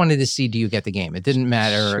 They just wanted to see, do you get the game? It didn't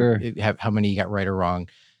matter how many you got right or wrong.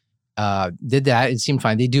 Did that. It seemed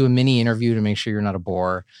fine. They do a mini interview to make sure you're not a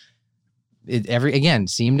bore. It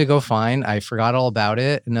seemed to go fine. I forgot all about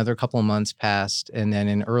it. Another couple of months passed. And then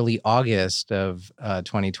in early August of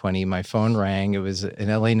 2020, my phone rang. It was an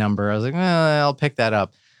LA number. I was like, I'll pick that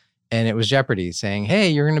up. And it was Jeopardy saying, hey,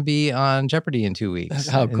 you're going to be on Jeopardy in 2 weeks.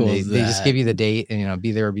 How cool is that? They just give you the date and,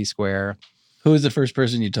 be there or be square. Who was the first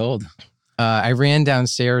person you told? I ran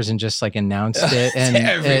downstairs and just like announced it.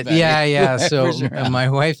 And So my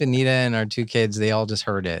wife, Anita, and our 2 kids, they all just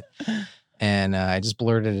heard it. And I just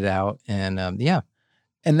blurted it out. And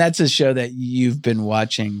And that's a show that you've been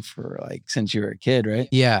watching for like since you were a kid, right?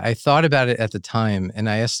 Yeah, I thought about it at the time, and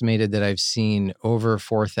I estimated that I've seen over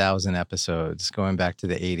 4,000 episodes going back to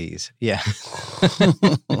the 80s. Yeah.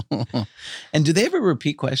 And do they ever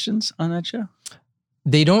repeat questions on that show?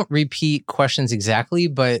 They don't repeat questions exactly,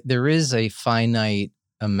 but there is a finite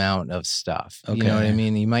amount of stuff. Okay. You know what I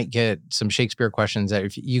mean? You might get some Shakespeare questions that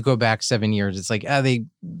if you go back 7 years, it's like, they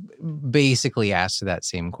basically asked that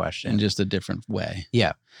same question. In just a different way.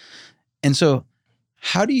 Yeah. And so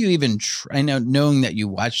how do you even, I know knowing that you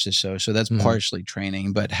watch the show, so that's partially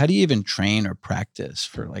training, but how do you even train or practice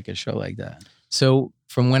for like a show like that? So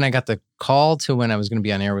from when I got the call to when I was going to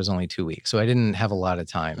be on air was only 2 weeks. So I didn't have a lot of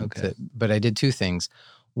time. Okay. But I did two things.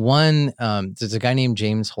 One, there's a guy named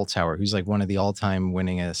James Holzhauer, who's like one of the all-time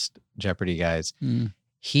winningest Jeopardy guys.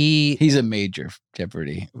 He's a major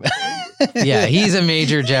Jeopardy. Yeah, he's a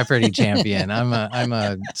major Jeopardy champion. I'm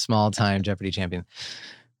a small-time Jeopardy champion.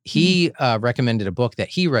 He recommended a book that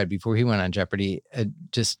he read before he went on Jeopardy.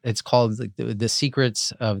 It's called like the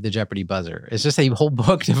Secrets of the Jeopardy Buzzer. It's just a whole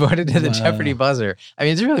book devoted to the Jeopardy buzzer. I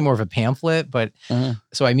mean, it's really more of a pamphlet, but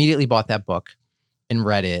so I immediately bought that book and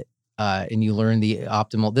read it. And you learn the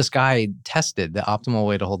optimal. This guy tested the optimal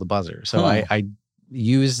way to hold the buzzer. So I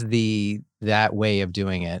used that way of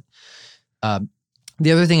doing it.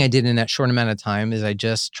 The other thing I did in that short amount of time is I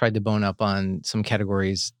just tried to bone up on some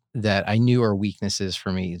categories that I knew are weaknesses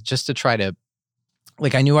for me, just to try to,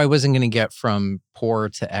 like, I knew I wasn't going to get from poor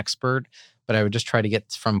to expert, but I would just try to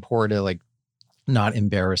get from poor to like not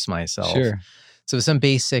embarrass myself. Sure. So some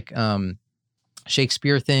basic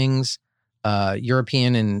Shakespeare things,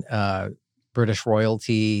 European and British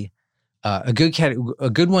royalty. A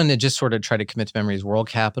good one to just sort of try to commit to memory is world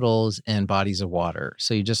capitals and bodies of water.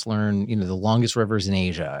 So you just learn, the longest rivers in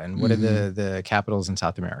Asia and what are the capitals in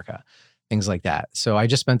South America, things like that. So I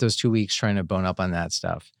just spent those 2 weeks trying to bone up on that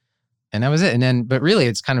stuff. And that was it. And then, but really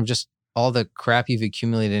it's kind of just all the crap you've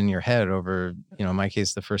accumulated in your head over, in my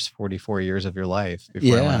case, the first 44 years of your life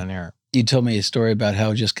before I went on air. You told me a story about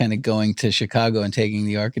how just kind of going to Chicago and taking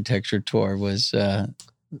the architecture tour was...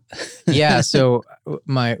 Yeah. So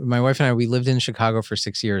my wife and I, we lived in Chicago for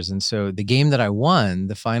 6 years. And so the game that I won,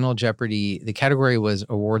 the final Jeopardy, the category was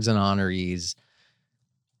awards and honorees.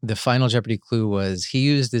 The final Jeopardy clue was he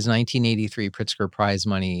used his 1983 Pritzker Prize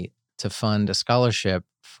money to fund a scholarship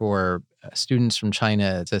for students from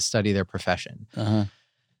China to study their profession.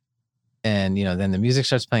 And, then the music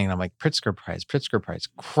starts playing and I'm like, Pritzker Prize.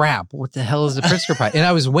 Crap. What the hell is the Pritzker Prize? And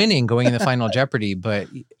I was winning going in the final Jeopardy, but,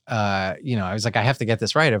 I was like, I have to get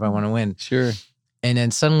this right if I want to win. Sure. And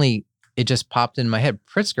then suddenly it just popped in my head.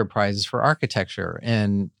 Pritzker Prize is for architecture.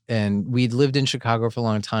 And we'd lived in Chicago for a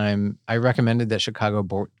long time. I recommended that Chicago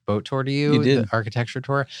boat tour to you. You did. The architecture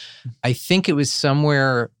tour. I think it was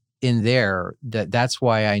somewhere in there that's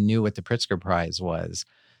why I knew what the Pritzker Prize was.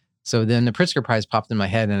 So then the Pritzker Prize popped in my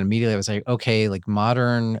head and immediately I was like, okay, like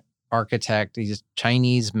modern architect, he's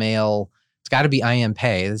Chinese male. It's got to be I.M.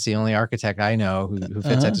 Pei. That's the only architect I know who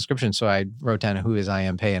fits that description. So I wrote down who is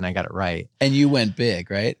I.M. Pei and I got it right. And you went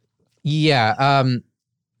big, right? Yeah.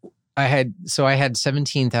 I had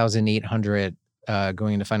 17,800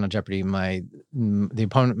 going into Final Jeopardy. My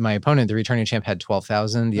opponent, the returning champ, had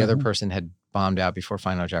 12,000. The other person had bombed out before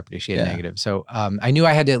Final Jeopardy. She had negative. So I knew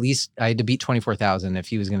I had to beat 24,000 if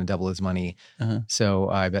he was going to double his money. So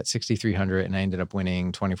I bet 6,300 and I ended up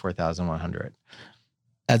winning 24,100.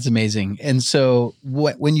 That's amazing. And so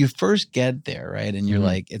when you first get there, right, and you're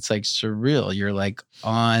like, it's like surreal. You're like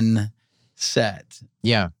on set.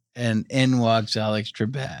 Yeah. And in walks Alex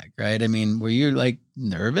Trebek, right? I mean, were you like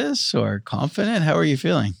nervous or confident? How are you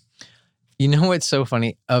feeling? You know what's so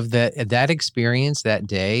funny? Of that experience that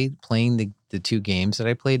day, playing the two games that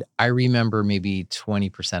I played, I remember maybe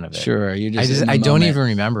 20% of it. Sure, I don't even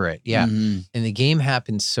remember it. Yeah, and the game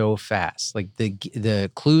happened so fast. Like the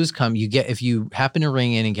clues come, if you happen to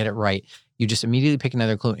ring in and get it right, you just immediately pick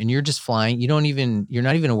another clue, and you're just flying. You're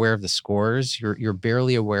not even aware of the scores. You're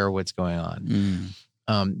barely aware of what's going on.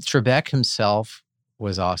 Trebek himself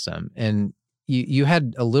was awesome, and you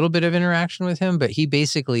had a little bit of interaction with him, but he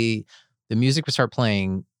basically. The music would start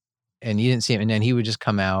playing and you didn't see him. And then he would just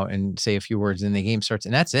come out and say a few words and the game starts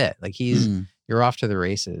and that's it. Like you're off to the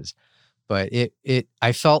races. But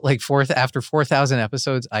I felt like after 4,000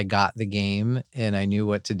 episodes, I got the game and I knew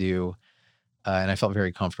what to do. And I felt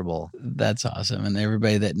very comfortable. That's awesome. And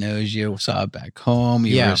everybody that knows you saw it back home.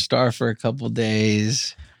 You were a star for a couple of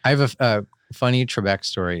days. I have a funny Trebek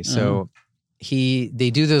story. So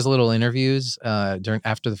they do those little interviews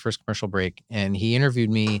after the first commercial break, and he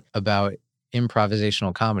interviewed me about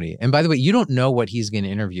improvisational comedy. And by the way, you don't know what he's going to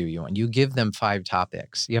interview you on. You give them 5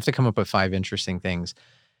 topics. You have to come up with 5 interesting things.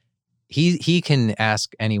 He can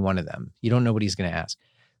ask any one of them. You don't know what he's going to ask.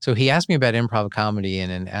 So he asked me about improv comedy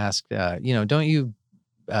and then asked, don't you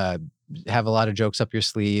have a lot of jokes up your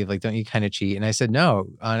sleeve? Like, don't you kind of cheat? And I said, no,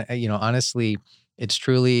 honestly, it's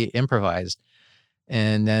truly improvised.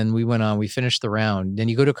 And then we went on, we finished the round. Then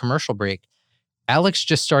you go to a commercial break. Alex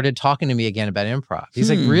just started talking to me again about improv. He's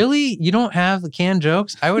like, really? You don't have canned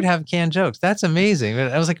jokes? I would have canned jokes. That's amazing.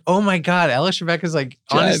 But I was like, oh my God, Alex Trebek is like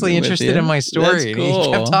honestly interested in my story. Cool. And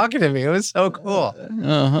he kept talking to me. It was so cool.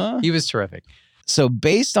 He was terrific. So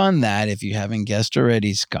based on that, if you haven't guessed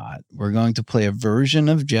already, Scott, we're going to play a version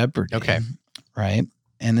of Jeopardy. Okay. Right?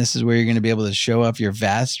 And this is where you're going to be able to show off your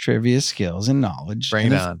vast trivia skills and knowledge. Bring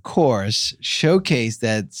and it of on. course, showcase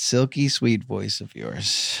that silky sweet voice of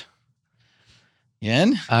yours. You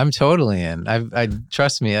in? I'm totally in. I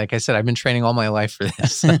trust me. Like I said, I've been training all my life for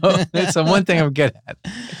this. So it's the one thing I'm good at.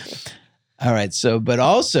 All right. So, but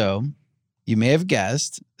also, you may have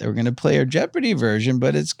guessed that we're going to play our Jeopardy version,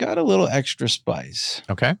 but it's got a little extra spice.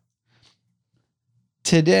 Okay.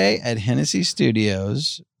 Today at Hennessy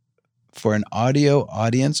Studios, for an audio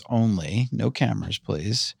audience only, no cameras,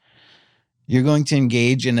 please, you're going to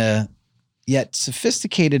engage in a yet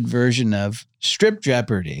sophisticated version of Strip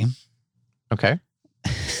Jeopardy. Okay.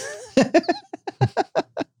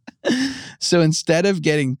 So instead of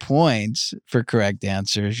getting points for correct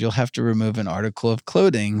answers, you'll have to remove an article of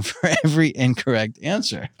clothing for every incorrect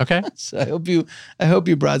answer. Okay. So I hope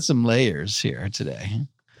you brought some layers here today.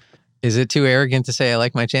 Is it too arrogant to say I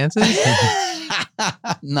like my chances?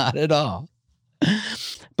 Not at all.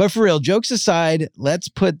 But for real, jokes aside, let's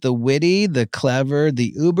put the witty, the clever,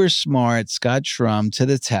 the uber smart Scott Shrum to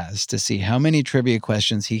the test to see how many trivia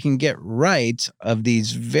questions he can get right of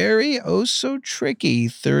these very so tricky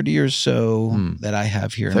 30 or so that I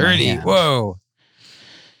have here. 30. In my hand. Whoa.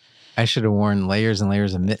 I should have worn layers and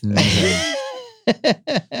layers of mittens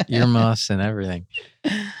and earmuffs and everything.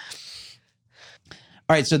 All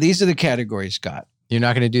right, so these are the categories, Scott. You're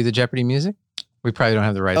not going to do the Jeopardy music? We probably don't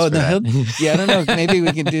have the rights for that. Yeah, I don't know. Maybe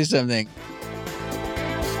we can do something.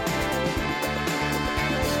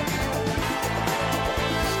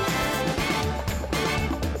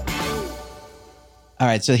 All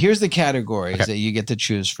right, so here's the categories that you get to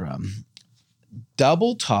choose from.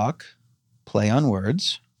 Double talk, play on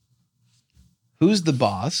words. Who's the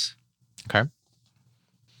boss? Okay.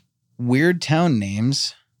 Weird town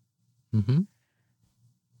names. Mm-hmm.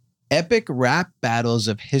 Epic rap battles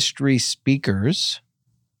of history speakers.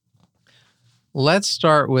 Let's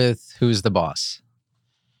start with who's the boss.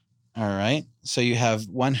 All right. So you have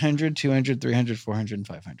 100, 200, 300, 400, and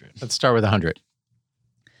 500. Let's start with 100.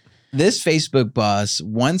 This Facebook boss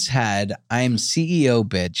once had "I'm CEO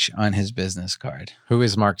bitch" on his business card. Who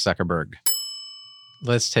is Mark Zuckerberg?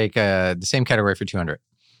 Let's take the same category for 200.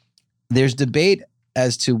 There's debate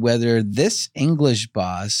as to whether this English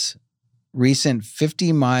boss recent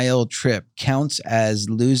 50-mile trip counts as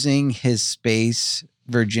losing his space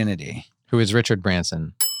virginity. Who is Richard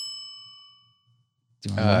Branson?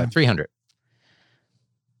 300.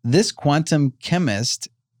 This quantum chemist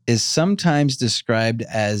is sometimes described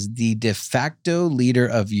as the de facto leader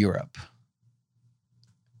of Europe.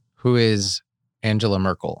 Who is Angela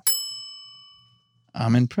Merkel?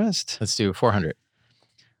 I'm impressed. Let's do 400.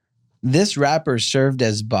 This rapper served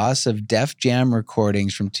as boss of Def Jam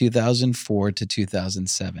Recordings from 2004 to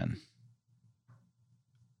 2007.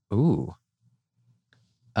 Ooh.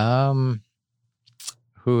 Who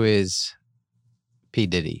is P.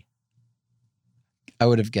 Diddy? I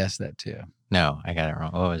would have guessed that too. No, I got it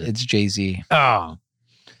wrong. What was it? It's Jay-Z. Oh.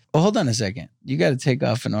 Oh, hold on a second. You got to take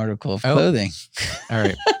off an article of clothing. All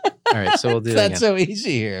right. All right. So we'll do that That's again. so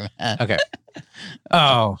easy here, man. Okay.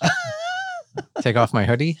 Oh. Take off my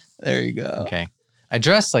hoodie? There you go. Okay. I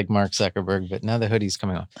dressed like Mark Zuckerberg, but now the hoodie's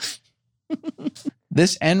coming off.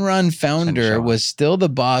 This Enron Trying to founder show was still the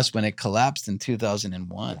boss when it collapsed in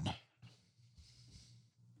 2001.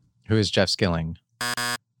 Who is Jeff Skilling?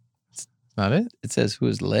 That's not it? It says, who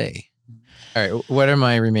is Lay? All right. What are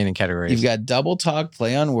my remaining categories? You've got double talk,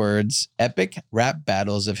 play on words, epic rap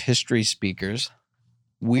battles of history speakers,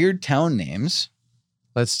 weird town names.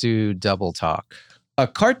 Let's do double talk. A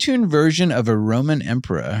cartoon version of a Roman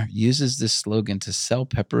emperor uses this slogan to sell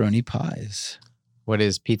pepperoni pies. What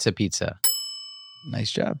is pizza pizza?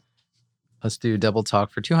 Nice job. Let's do double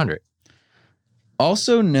talk for 200.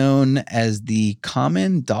 Also known as the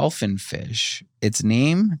common dolphin fish, its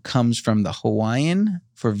name comes from the Hawaiian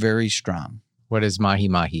for very strong. What is mahi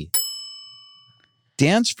mahi?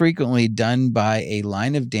 Dance frequently done by a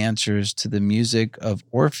line of dancers to the music of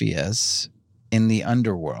Orpheus in the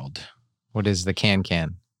underworld. What is the can?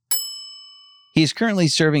 He's currently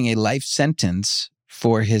serving a life sentence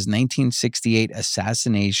for his 1968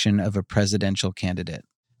 assassination of a presidential candidate.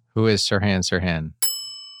 Who is Sirhan?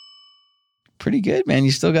 Pretty good, man.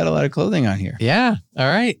 You still got a lot of clothing on here. Yeah. All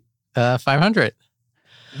right. 500.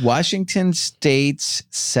 Washington State's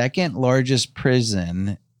second largest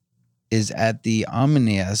prison is at the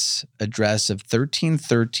ominous address of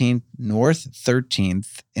 1313 North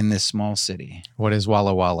 13th in this small city. What is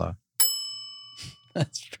Walla Walla?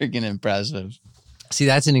 That's freaking impressive. See,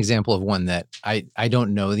 that's an example of one that I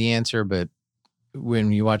don't know the answer, but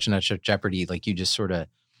when you watch enough Jeopardy, like you just sort of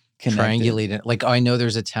triangulate it. Like, oh, I know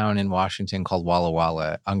there's a town in Washington called Walla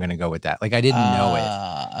Walla. I'm going to go with that. Like, I didn't know it.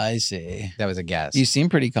 I see. That was a guess. You seem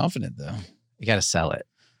pretty confident, though. You got to sell it.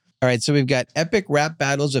 All right, so we've got epic rap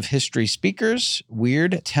battles of history speakers,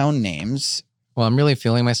 weird town names. Well, I'm really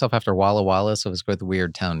feeling myself after Walla Walla, so let's go with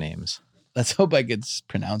weird town names. Let's hope I could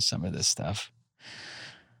pronounce some of this stuff.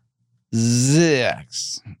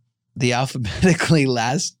 Zix, the alphabetically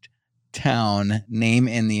last town name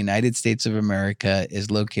in the United States of America,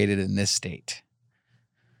 is located in this state.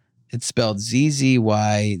 It's spelled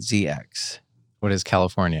ZZYZX. What is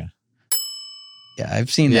California? Yeah,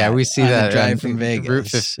 I've seen that. Yeah, we see on that. The drive from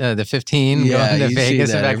Vegas. The 15 going to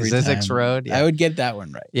Vegas and back Zizix time. Road. Yeah. I would get that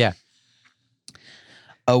one right. Yeah.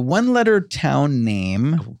 A one-letter town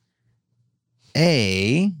name,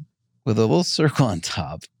 A, with a little circle on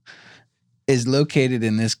top, is located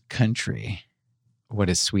in this country. What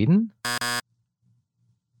is Sweden?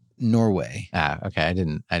 Norway. Okay. I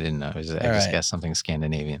didn't know. I just guessed something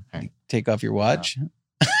Scandinavian. All right. Take off your watch. Oh.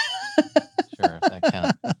 Sure, if that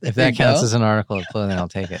counts. If that counts as an article of clothing, I'll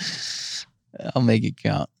take it. I'll make it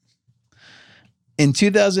count. In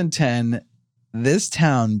 2010, this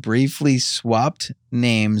town briefly swapped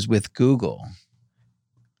names with Google.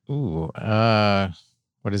 Ooh,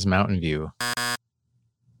 what is Mountain View?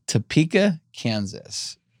 Topeka,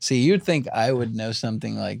 Kansas. See, you'd think I would know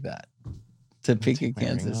something like that. Topeka,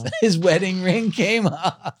 Kansas. His wedding ring came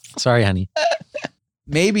off. Sorry, honey.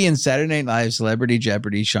 Maybe in Saturday Night Live Celebrity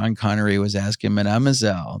Jeopardy, Sean Connery was asking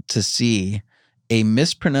Mademoiselle to see a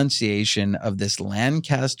mispronunciation of this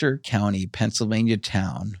Lancaster County, Pennsylvania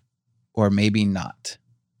town, or maybe not.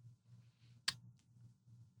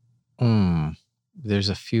 There's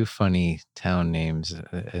a few funny town names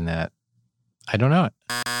in that. I don't know it.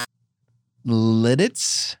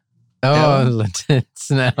 Lidditz? Oh, Lititz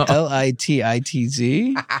now.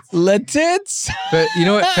 Lititz? Lidditz? But you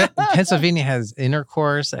know what? Pennsylvania has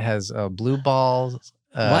intercourse. It has blue balls.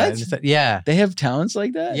 What? Yeah. They have towns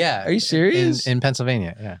like that? Yeah. Are you serious? In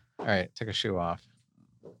Pennsylvania, yeah. All right, took a shoe off.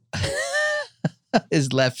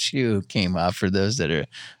 His left shoe came off for those that are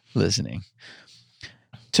listening.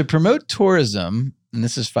 To promote tourism, and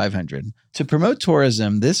this is 500. To promote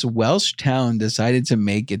tourism, this Welsh town decided to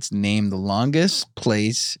make its name the longest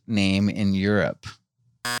place name in Europe.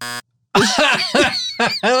 I'm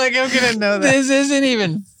gonna know that. This isn't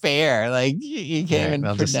even fair. Like, you can't even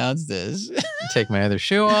I'll pronounce this. Take my other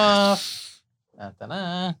shoe off.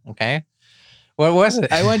 Da-da-da. Okay. What was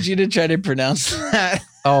it? I want you to try to pronounce that.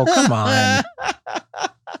 Oh, come on.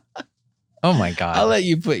 Oh my God. I'll let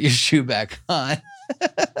you put your shoe back on.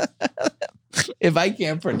 If I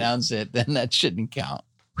can't pronounce it, then that shouldn't count.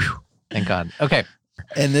 Thank God. Okay.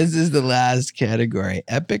 And this is the last category.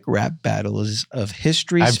 Epic rap battles of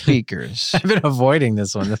history speakers. I've been avoiding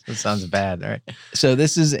this one. This one sounds bad. All right. So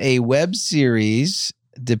this is a web series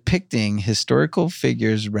depicting historical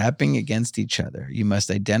figures rapping against each other. You must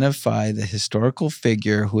identify the historical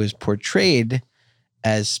figure who is portrayed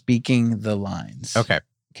as speaking the lines. Okay.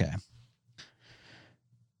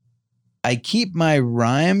 I keep my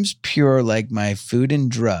rhymes pure like my food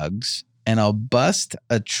and drugs, and I'll bust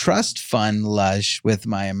a trust fund lush with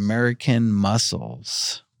my American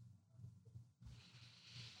muscles.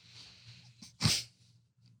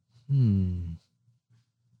 I'm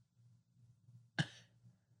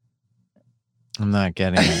not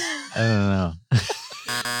getting it. I don't know.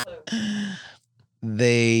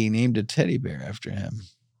 They named a teddy bear after him.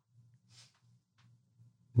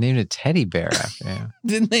 Named a teddy bear after him.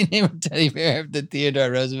 Didn't they name a teddy bear after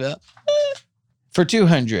Theodore Roosevelt? For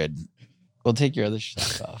 200, we'll take your other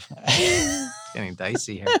stuff off. It's getting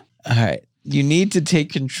dicey here. All right. You need to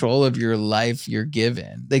take control of your life you're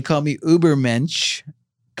given. They call me Ubermensch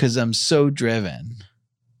because I'm so driven.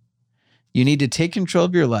 You need to take control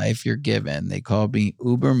of your life you're given. They call me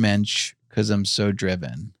Ubermensch because I'm so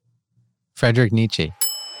driven. Friedrich Nietzsche.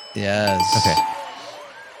 Yes. Okay.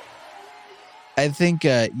 I think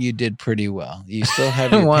you did pretty well. You still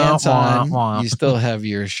have your pants on. You still have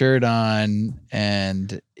your shirt on,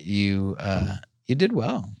 and you did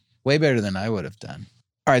well. Way better than I would have done.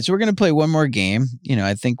 All right, so we're going to play one more game. You know,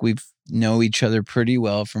 I think we know each other pretty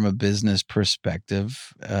well from a business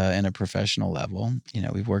perspective and a professional level. You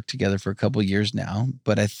know, we've worked together for a couple of years now,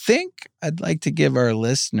 but I think I'd like to give our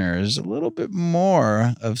listeners a little bit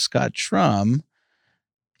more of Scott Shrum,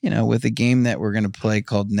 you know, with a game that we're going to play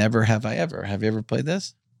called Never Have I Ever. Have you ever played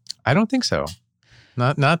this? I don't think so.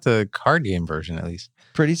 Not the card game version, at least.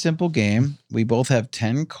 Pretty simple game. We both have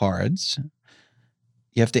 10 cards.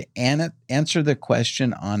 You have to answer the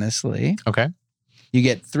question honestly. Okay. You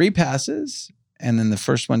get 3 passes, and then the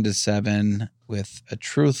first one to 7 with a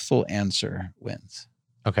truthful answer wins.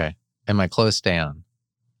 Okay. And my clothes stay on.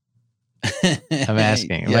 I'm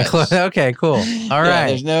asking. Am I Yes. close? Okay, cool. All right.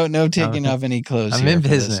 There's no taking off any clothes I'm here in for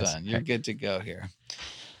business. this one. You're good to go here.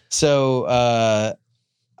 So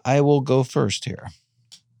I will go first here.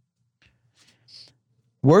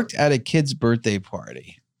 Worked at a kid's birthday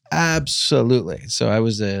party. Absolutely. So I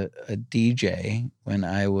was a DJ when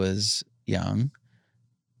I was young,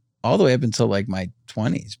 all the way up until like my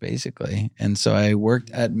 20s, basically. And so I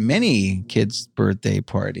worked at many kids' birthday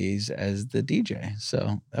parties as the DJ.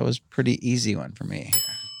 So that was a pretty easy one for me.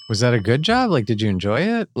 Was that a good job? Like, did you enjoy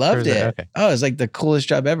it? Loved it. Okay. Oh, it was like the coolest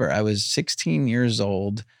job ever. I was 16 years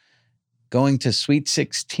old, going to Sweet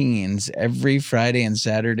 16s every Friday and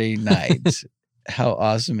Saturday nights. How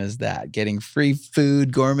awesome is that? Getting free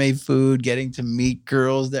food, gourmet food, getting to meet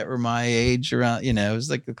girls that were my age around, it was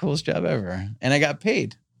like the coolest job ever. And I got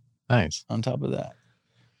paid. Nice. On top of that.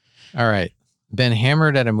 All right. Been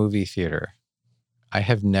hammered at a movie theater. I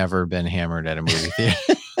have never been hammered at a movie theater.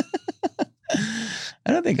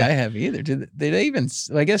 I don't think I have either. Did they even?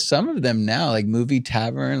 I guess some of them now, like Movie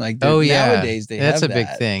Tavern, like nowadays they have that. That's a big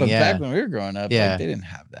thing. But yeah. back when we were growing up, like, they didn't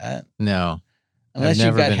have that. No. Unless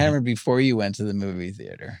you got hammered before you went to the movie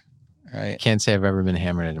theater, right? Can't say I've ever been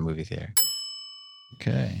hammered at a movie theater.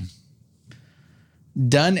 Okay.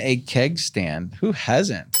 Done a keg stand. Who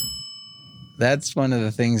hasn't? That's one of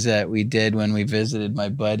the things that we did when we visited my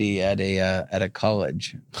buddy at a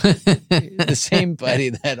college. The same buddy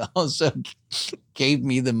that also gave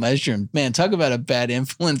me the mushroom. Man, talk about a bad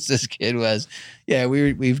influence this kid was. Yeah,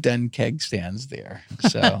 we've done keg stands there.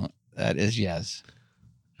 So that is yes.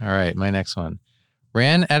 All right, my next one.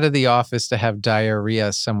 Ran out of the office to have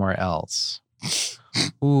diarrhea somewhere else.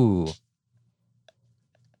 Ooh.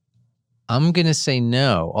 I'm going to say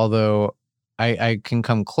no, although I can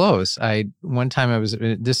come close. One time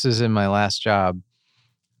this is in my last job.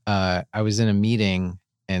 I was in a meeting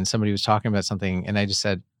and somebody was talking about something and I just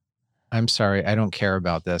said, I'm sorry, I don't care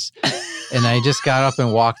about this. And I just got up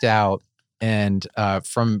and walked out. And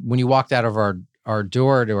from when you walked out of our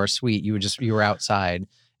door to our suite, you were outside.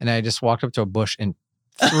 And I just walked up to a bush and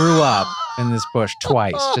threw up in this bush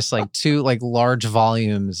twice, just like two like large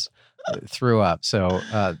volumes threw up. So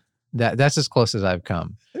that's as close as I've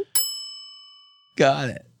come. Got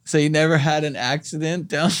it. So you never had an accident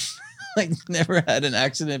down, like never had an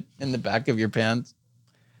accident in the back of your pants?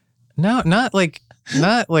 No, not like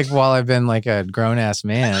while I've been like a grown ass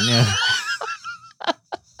man. Yeah.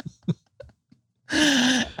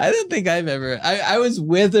 I don't think I've ever. I was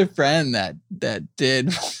with a friend that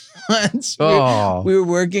did once. We were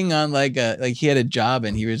working on like he had a job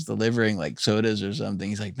and he was delivering like sodas or something.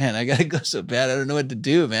 He's like, man, I gotta go so bad. I don't know what to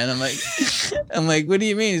do, man. I'm like, what do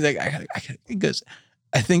you mean? He's like, I gotta. He goes,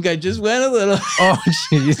 I think I just went a little. Oh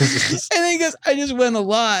Jesus! And he goes, I just went a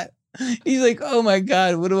lot. He's like, oh my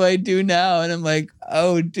God, what do I do now? And I'm like,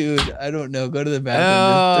 oh dude, I don't know. Go to the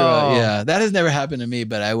bathroom. Yeah, that has never happened to me,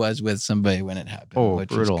 but I was with somebody when it happened, which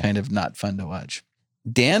brutal. was kind of not fun to watch.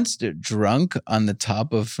 Danced drunk on the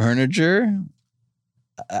top of furniture?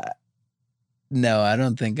 No, I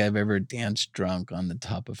don't think I've ever danced drunk on the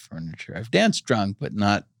top of furniture. I've danced drunk, but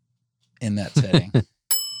not in that setting. All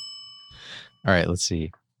right, let's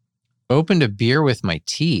see. Opened a beer with my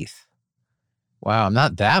teeth. Wow, I'm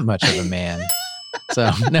not that much of a man. So,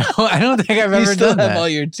 no, I don't think I've ever done that. You still have all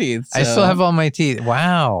your teeth. So. I still have all my teeth.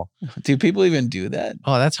 Wow. Do people even do that?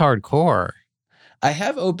 Oh, that's hardcore. I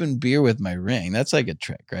have opened beer with my ring. That's like a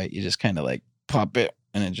trick, right? You just kind of like pop it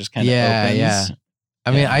and it just kind of opens. Yeah.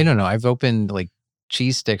 I mean, I don't know. I've opened like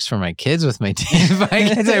cheese sticks for my kids with my teeth. But I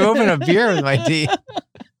guess I've opened a beer with my teeth.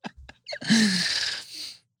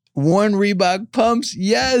 Worn Reebok pumps.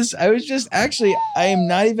 Yes. I am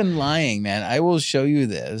not even lying, man. I will show you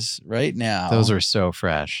this right now. Those are so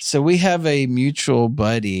fresh. So we have a mutual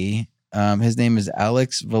buddy. His name is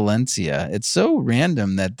Alex Valencia. It's so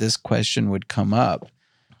random that this question would come up.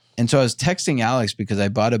 And so I was texting Alex because I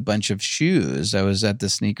bought a bunch of shoes. I was at the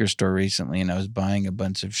sneaker store recently and I was buying a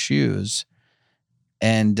bunch of shoes.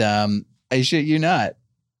 And I shit you not.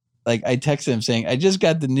 Like I texted him saying, I just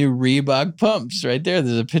got the new Reebok pumps right there.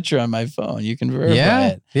 There's a picture on my phone. You can verify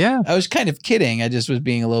it. Yeah. I was kind of kidding. I just was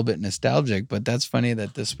being a little bit nostalgic, but that's funny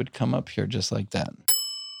that this would come up here just like that.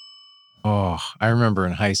 Oh, I remember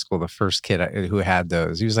in high school, the first kid who had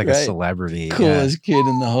those. He was like a celebrity. Coolest kid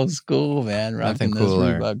in the whole school, man. Rocking those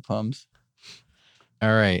Reebok pumps.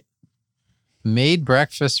 All right. Made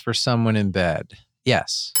breakfast for someone in bed.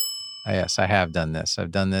 Yes. Yes, I have done this.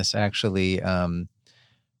 I've done this actually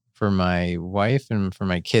for my wife and for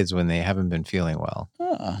my kids when they haven't been feeling well.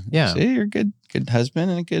 Oh, yeah. See, you're a good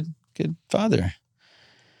husband and a good father.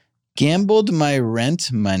 Gambled my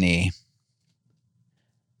rent money.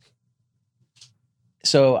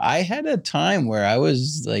 So I had a time where I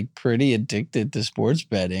was like pretty addicted to sports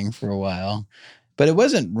betting for a while, but it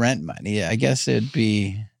wasn't rent money. I guess it'd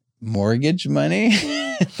be mortgage money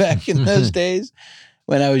back in those days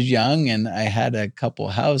when I was young, and I had a couple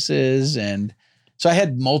houses, and so I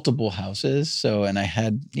had multiple houses. So, and I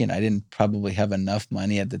had, I didn't probably have enough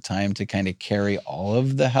money at the time to kind of carry all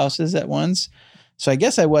of the houses at once. So I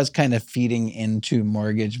guess I was kind of feeding into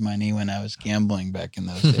mortgage money when I was gambling back in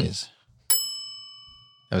those days.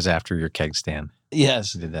 That was after your keg stand.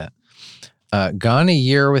 Yes. You did that. Gone a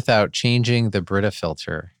year without changing the Brita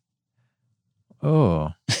filter.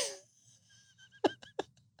 Oh.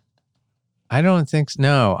 I don't think so.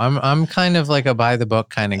 No, I'm kind of like a by the book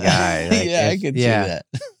kind of guy. Like I could see that.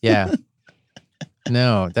 Yeah.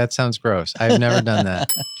 No, that sounds gross. I've never done that.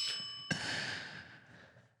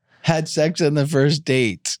 Had sex on the first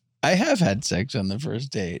date. I have had sex on the first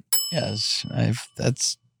date. Yes,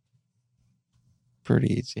 that's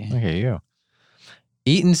pretty easy. Look at you.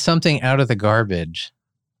 Eaten something out of the garbage.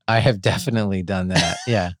 I have definitely done that.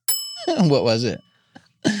 Yeah. What was it?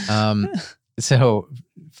 So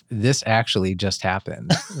this actually just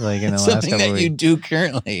happened. Like in the last couple something that weeks. you do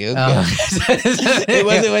currently. Okay. It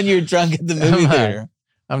wasn't when you were drunk at the movie theater.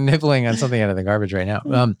 I'm nibbling on something out of the garbage right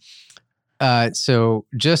now. So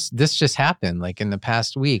this just happened. Like in the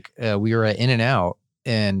past week, we were at In-N-Out,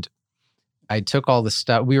 and I took all the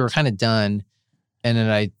stuff. We were kind of done, and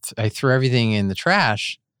then I threw everything in the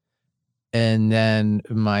trash. And then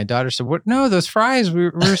my daughter said, "What? No, those fries.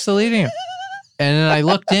 We're still eating them." And then I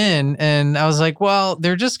looked in, and I was like, "Well,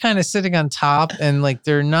 they're just kind of sitting on top, and like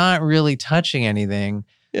they're not really touching anything."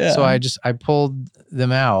 Yeah. So I pulled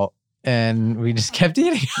them out, and we just kept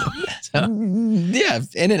eating them. So, yeah,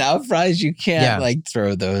 In-N-Out fries, you can't like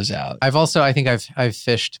throw those out. I think I've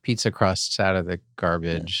fished pizza crusts out of the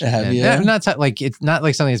garbage. Have you? Like it's not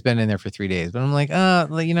like something that's been in there for 3 days, but I'm like,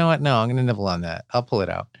 you know what? No, I'm gonna nibble on that. I'll pull it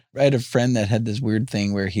out. I had a friend that had this weird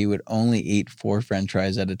thing where he would only eat 4 French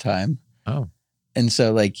fries at a time. Oh. And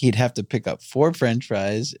so like he'd have to pick up 4 French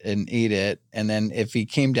fries and eat it. And then if he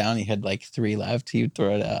came down, he had like 3 left, he would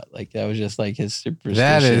throw it out. Like that was just like his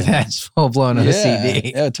superstition. That's full blown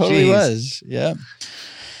OCD. Yeah, it totally was. Yeah.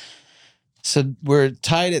 So we're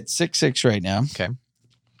tied at 6-6 right now. Okay.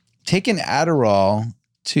 Take an Adderall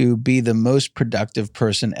to be the most productive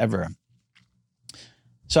person ever.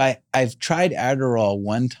 So I've tried Adderall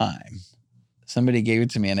one time. Somebody gave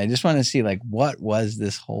it to me, and I just want to see like what was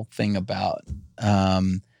this whole thing about.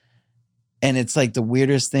 And it's like the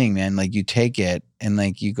weirdest thing, man. Like you take it and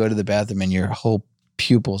like you go to the bathroom and your whole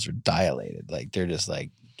pupils are dilated. Like they're just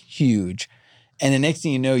like huge. And the next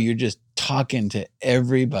thing you know, you're just talking to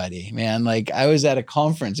everybody, man. Like I was at a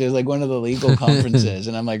conference. It was like one of the legal conferences,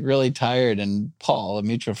 and I'm like really tired. And Paul, a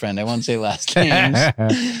mutual friend, I won't say last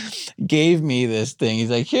names, gave me this thing. He's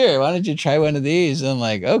like, "Here, why don't you try one of these?" And I'm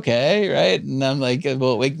like, "Okay, right." And I'm like,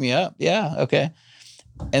 "Will it wake me up?" "Yeah, okay."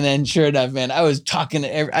 And then sure enough, man, I was talking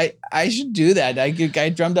to I should do that. I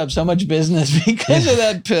drummed up so much business because of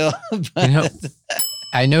that pill.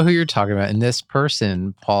 I know who you're talking about. And this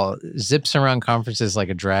person, Paul, zips around conferences like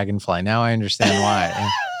a dragonfly. Now I understand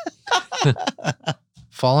why.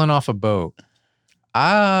 Fallen off a boat.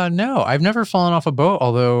 No, I've never fallen off a boat,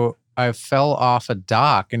 although I fell off a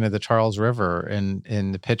dock into the Charles River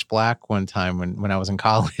in the pitch black one time when I was in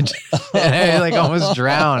college. And I like almost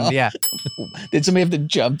drowned. Yeah. Did somebody have to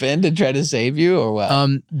jump in to try to save you or what?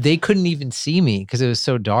 They couldn't even see me because it was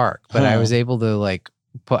so dark, but I was able to like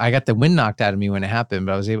I got the wind knocked out of me when it happened,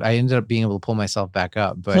 but I ended up being able to pull myself back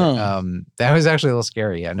up. But that was actually a little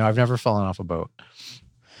scary. Yeah, no, I've never fallen off a boat.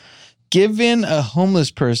 Given a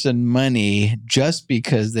homeless person money just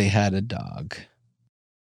because they had a dog.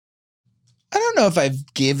 I don't know if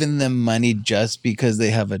I've given them money just because they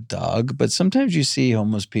have a dog, but sometimes you see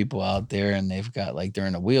homeless people out there and they've got like, they're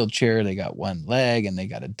in a wheelchair, they got one leg and they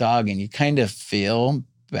got a dog, and you kind of feel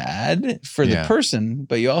bad for the person,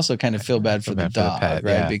 but you also kind of feel bad for the dog, right?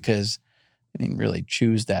 Yeah. Because they didn't really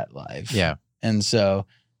choose that life. Yeah. And so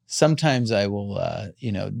sometimes I will,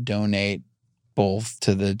 donate both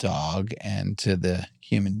to the dog and to the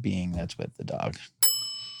human being that's with the dog.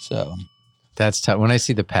 So that's tough. When I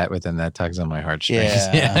see the pet within that, tugs on my heartstrings.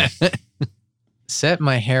 Yeah. Set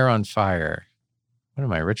my hair on fire. What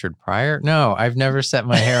am I, Richard Pryor? No, I've never set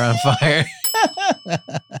my hair on fire.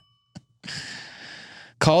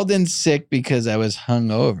 Called in sick because I was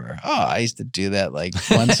hungover. Oh, I used to do that like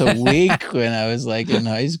once a week when I was like in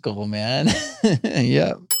high school, man.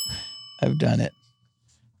 Yep. I've done it.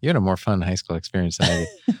 You had a more fun high school experience than I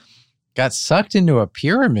did. Got sucked into a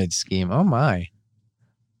pyramid scheme. Oh my.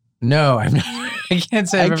 No, I'm not. I can't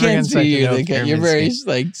say I've I ever can't gotten such see a you. no You're pyramid very scheme.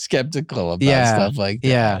 like skeptical about Yeah, stuff like that,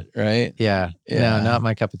 yeah. right? Yeah. Yeah. No, not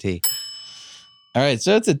my cup of tea. All right,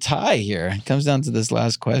 so it's a tie here. It comes down to this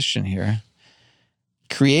last question here.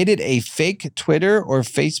 Created a fake Twitter or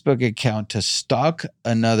Facebook account to stalk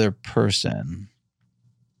another person.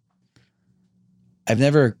 I've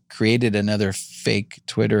never created another fake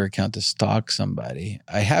Twitter account to stalk somebody.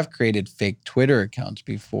 I have created fake Twitter accounts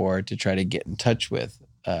before to try to get in touch with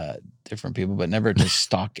different people, but never to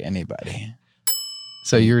stalk anybody.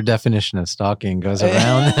 So your definition of stalking goes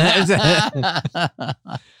around that.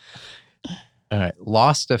 All right.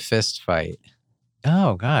 Lost a fist fight.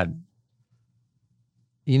 Oh, God.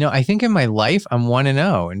 You know, I think in my life, I'm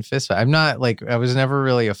 1-0 in fist fight. I'm not like, I was never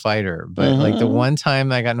really a fighter, but like the one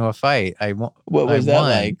time I got into a fight, What was that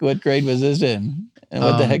like? What grade was this in? And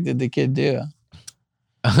what the heck did the kid do?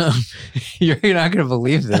 You're not going to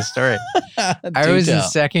believe this story. I was in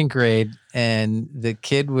second grade and the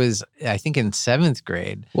kid was, I think, in seventh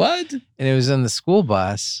grade. What? And it was on the school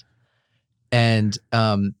bus. And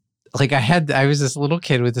like I was this little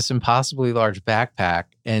kid with this impossibly large backpack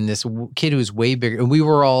and this kid who was way bigger. And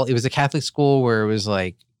it was a Catholic school where it was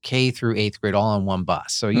like K through 8th grade all on one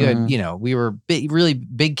bus. So you had, we were really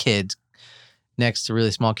big kids next to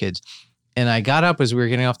really small kids. And I got up as we were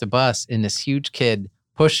getting off the bus and this huge kid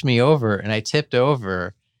pushed me over and I tipped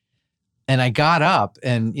over and I got up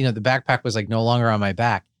and, the backpack was like no longer on my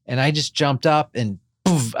back. And I just jumped up and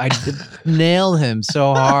poof, I nailed him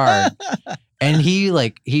so hard. And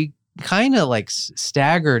he kind of like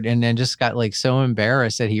staggered and then just got like so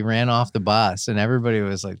embarrassed that he ran off the bus and everybody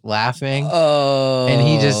was like laughing. Oh. And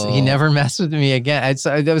he never messed with me again.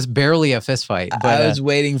 That was barely a fist fight. But I was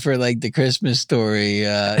waiting for like the Christmas Story,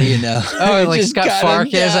 Oh, like Scott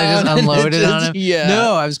Farkas, I just unloaded on him. Yeah.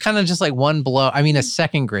 No, I was kind of just like one blow. I mean, a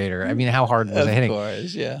second grader. I mean, how hard was I hitting? Of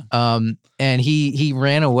course, yeah. And he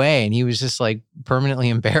ran away and he was just like permanently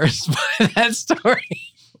embarrassed by that story.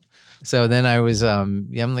 So then I was, I'm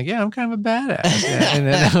like, yeah, I'm kind of a badass. And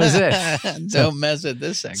then that was it. Don't mess with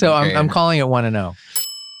this second. So I'm calling it 1-0.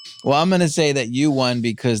 Well, I'm going to say that you won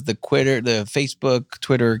because the Facebook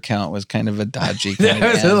Twitter account was kind of a dodgy kind of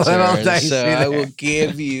answer. A little dicey so there. I will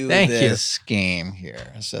give you this game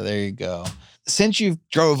here. So there you go. Since you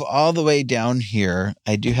drove all the way down here,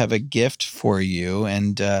 I do have a gift for you.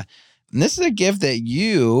 And this is a gift that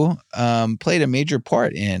you played a major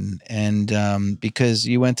part in. And because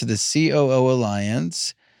you went to the COO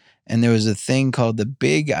Alliance and there was a thing called the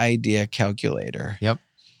Big Idea Calculator. Yep.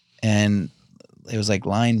 And it was like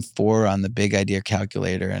line 4 on the Big Idea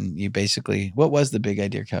Calculator. And you basically, what was the Big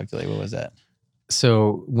Idea Calculator? What was that?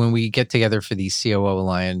 So when we get together for these COO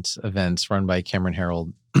Alliance events run by Cameron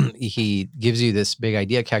Harold, he gives you this Big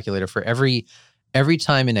Idea Calculator for every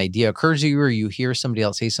time an idea occurs to you or you hear somebody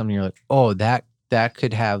else say something, you're like, oh, that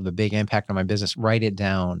could have a big impact on my business. Write it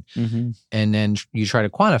down. Mm-hmm. And then you try to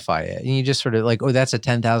quantify it. And you just sort of like, oh, that's a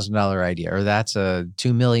 $10,000 idea or that's a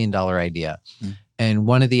 $2 million idea. Mm-hmm. And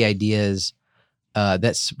one of the ideas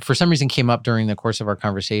that for some reason came up during the course of our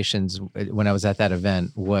conversations when I was at that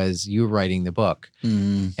event was you writing the book.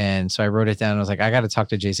 Mm. And so I wrote it down. I was like, I got to talk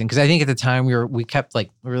to Jason. Because I think at the time we were going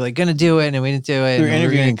to do it and we didn't do it. We were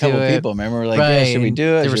interviewing a couple people. Remember, we're like, right. Yeah, should we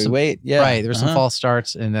do it? Should we wait? Yeah. Right. There were some false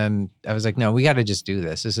starts. And then I was like, no, we got to just do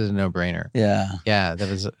this. This is a no-brainer. Yeah. Yeah. That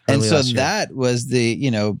was and so that was the,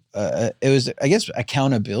 it was, I guess,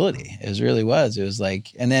 accountability. It really was. It was like,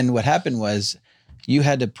 and then what happened was, you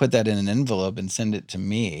had to put that in an envelope and send it to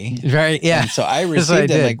me. Right, yeah. And so I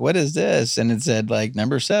received it, like, what is this? And it said, like,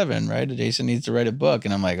 number 7, right? Jason needs to write a book.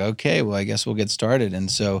 And I'm like, okay, well, I guess we'll get started.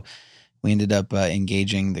 And so we ended up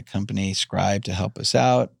engaging the company Scribe to help us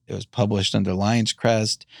out. It was published under Lion's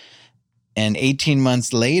Crest. And 18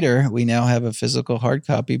 months later, we now have a physical hard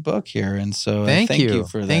copy book here. And so thank you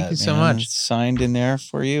for that. Thank you so much. It's signed in there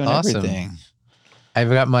for you and everything. I've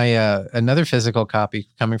got my another physical copy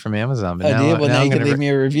coming from Amazon. But now you can leave me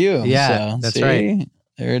a review. Yeah, that's right.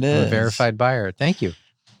 There it is. I'm a verified buyer. Thank you.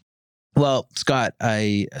 Well, Scott,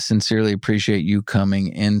 I sincerely appreciate you coming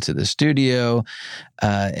into the studio.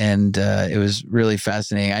 And it was really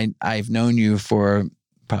fascinating. I've known you for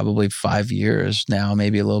probably 5 years now,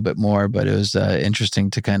 maybe a little bit more, but it was interesting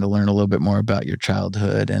to kind of learn a little bit more about your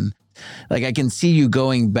childhood. And like, I can see you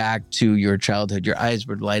going back to your childhood. Your eyes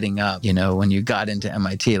were lighting up, when you got into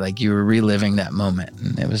MIT, like you were reliving that moment.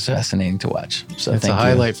 And it was fascinating to watch. So it's a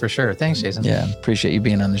highlight for sure. Thanks, Jason. Yeah. Appreciate you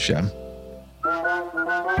being on the show.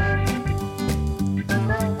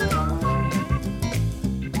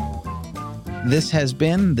 This has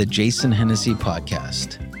been the Jason Hennessy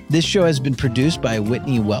Podcast. This show has been produced by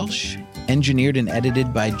Whitney Welsh, engineered and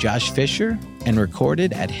edited by Josh Fisher, and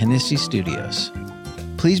recorded at Hennessy Studios.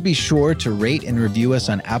 Please be sure to rate and review us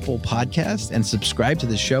on Apple Podcasts and subscribe to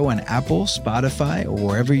the show on Apple, Spotify, or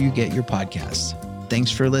wherever you get your podcasts.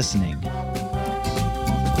 Thanks for listening.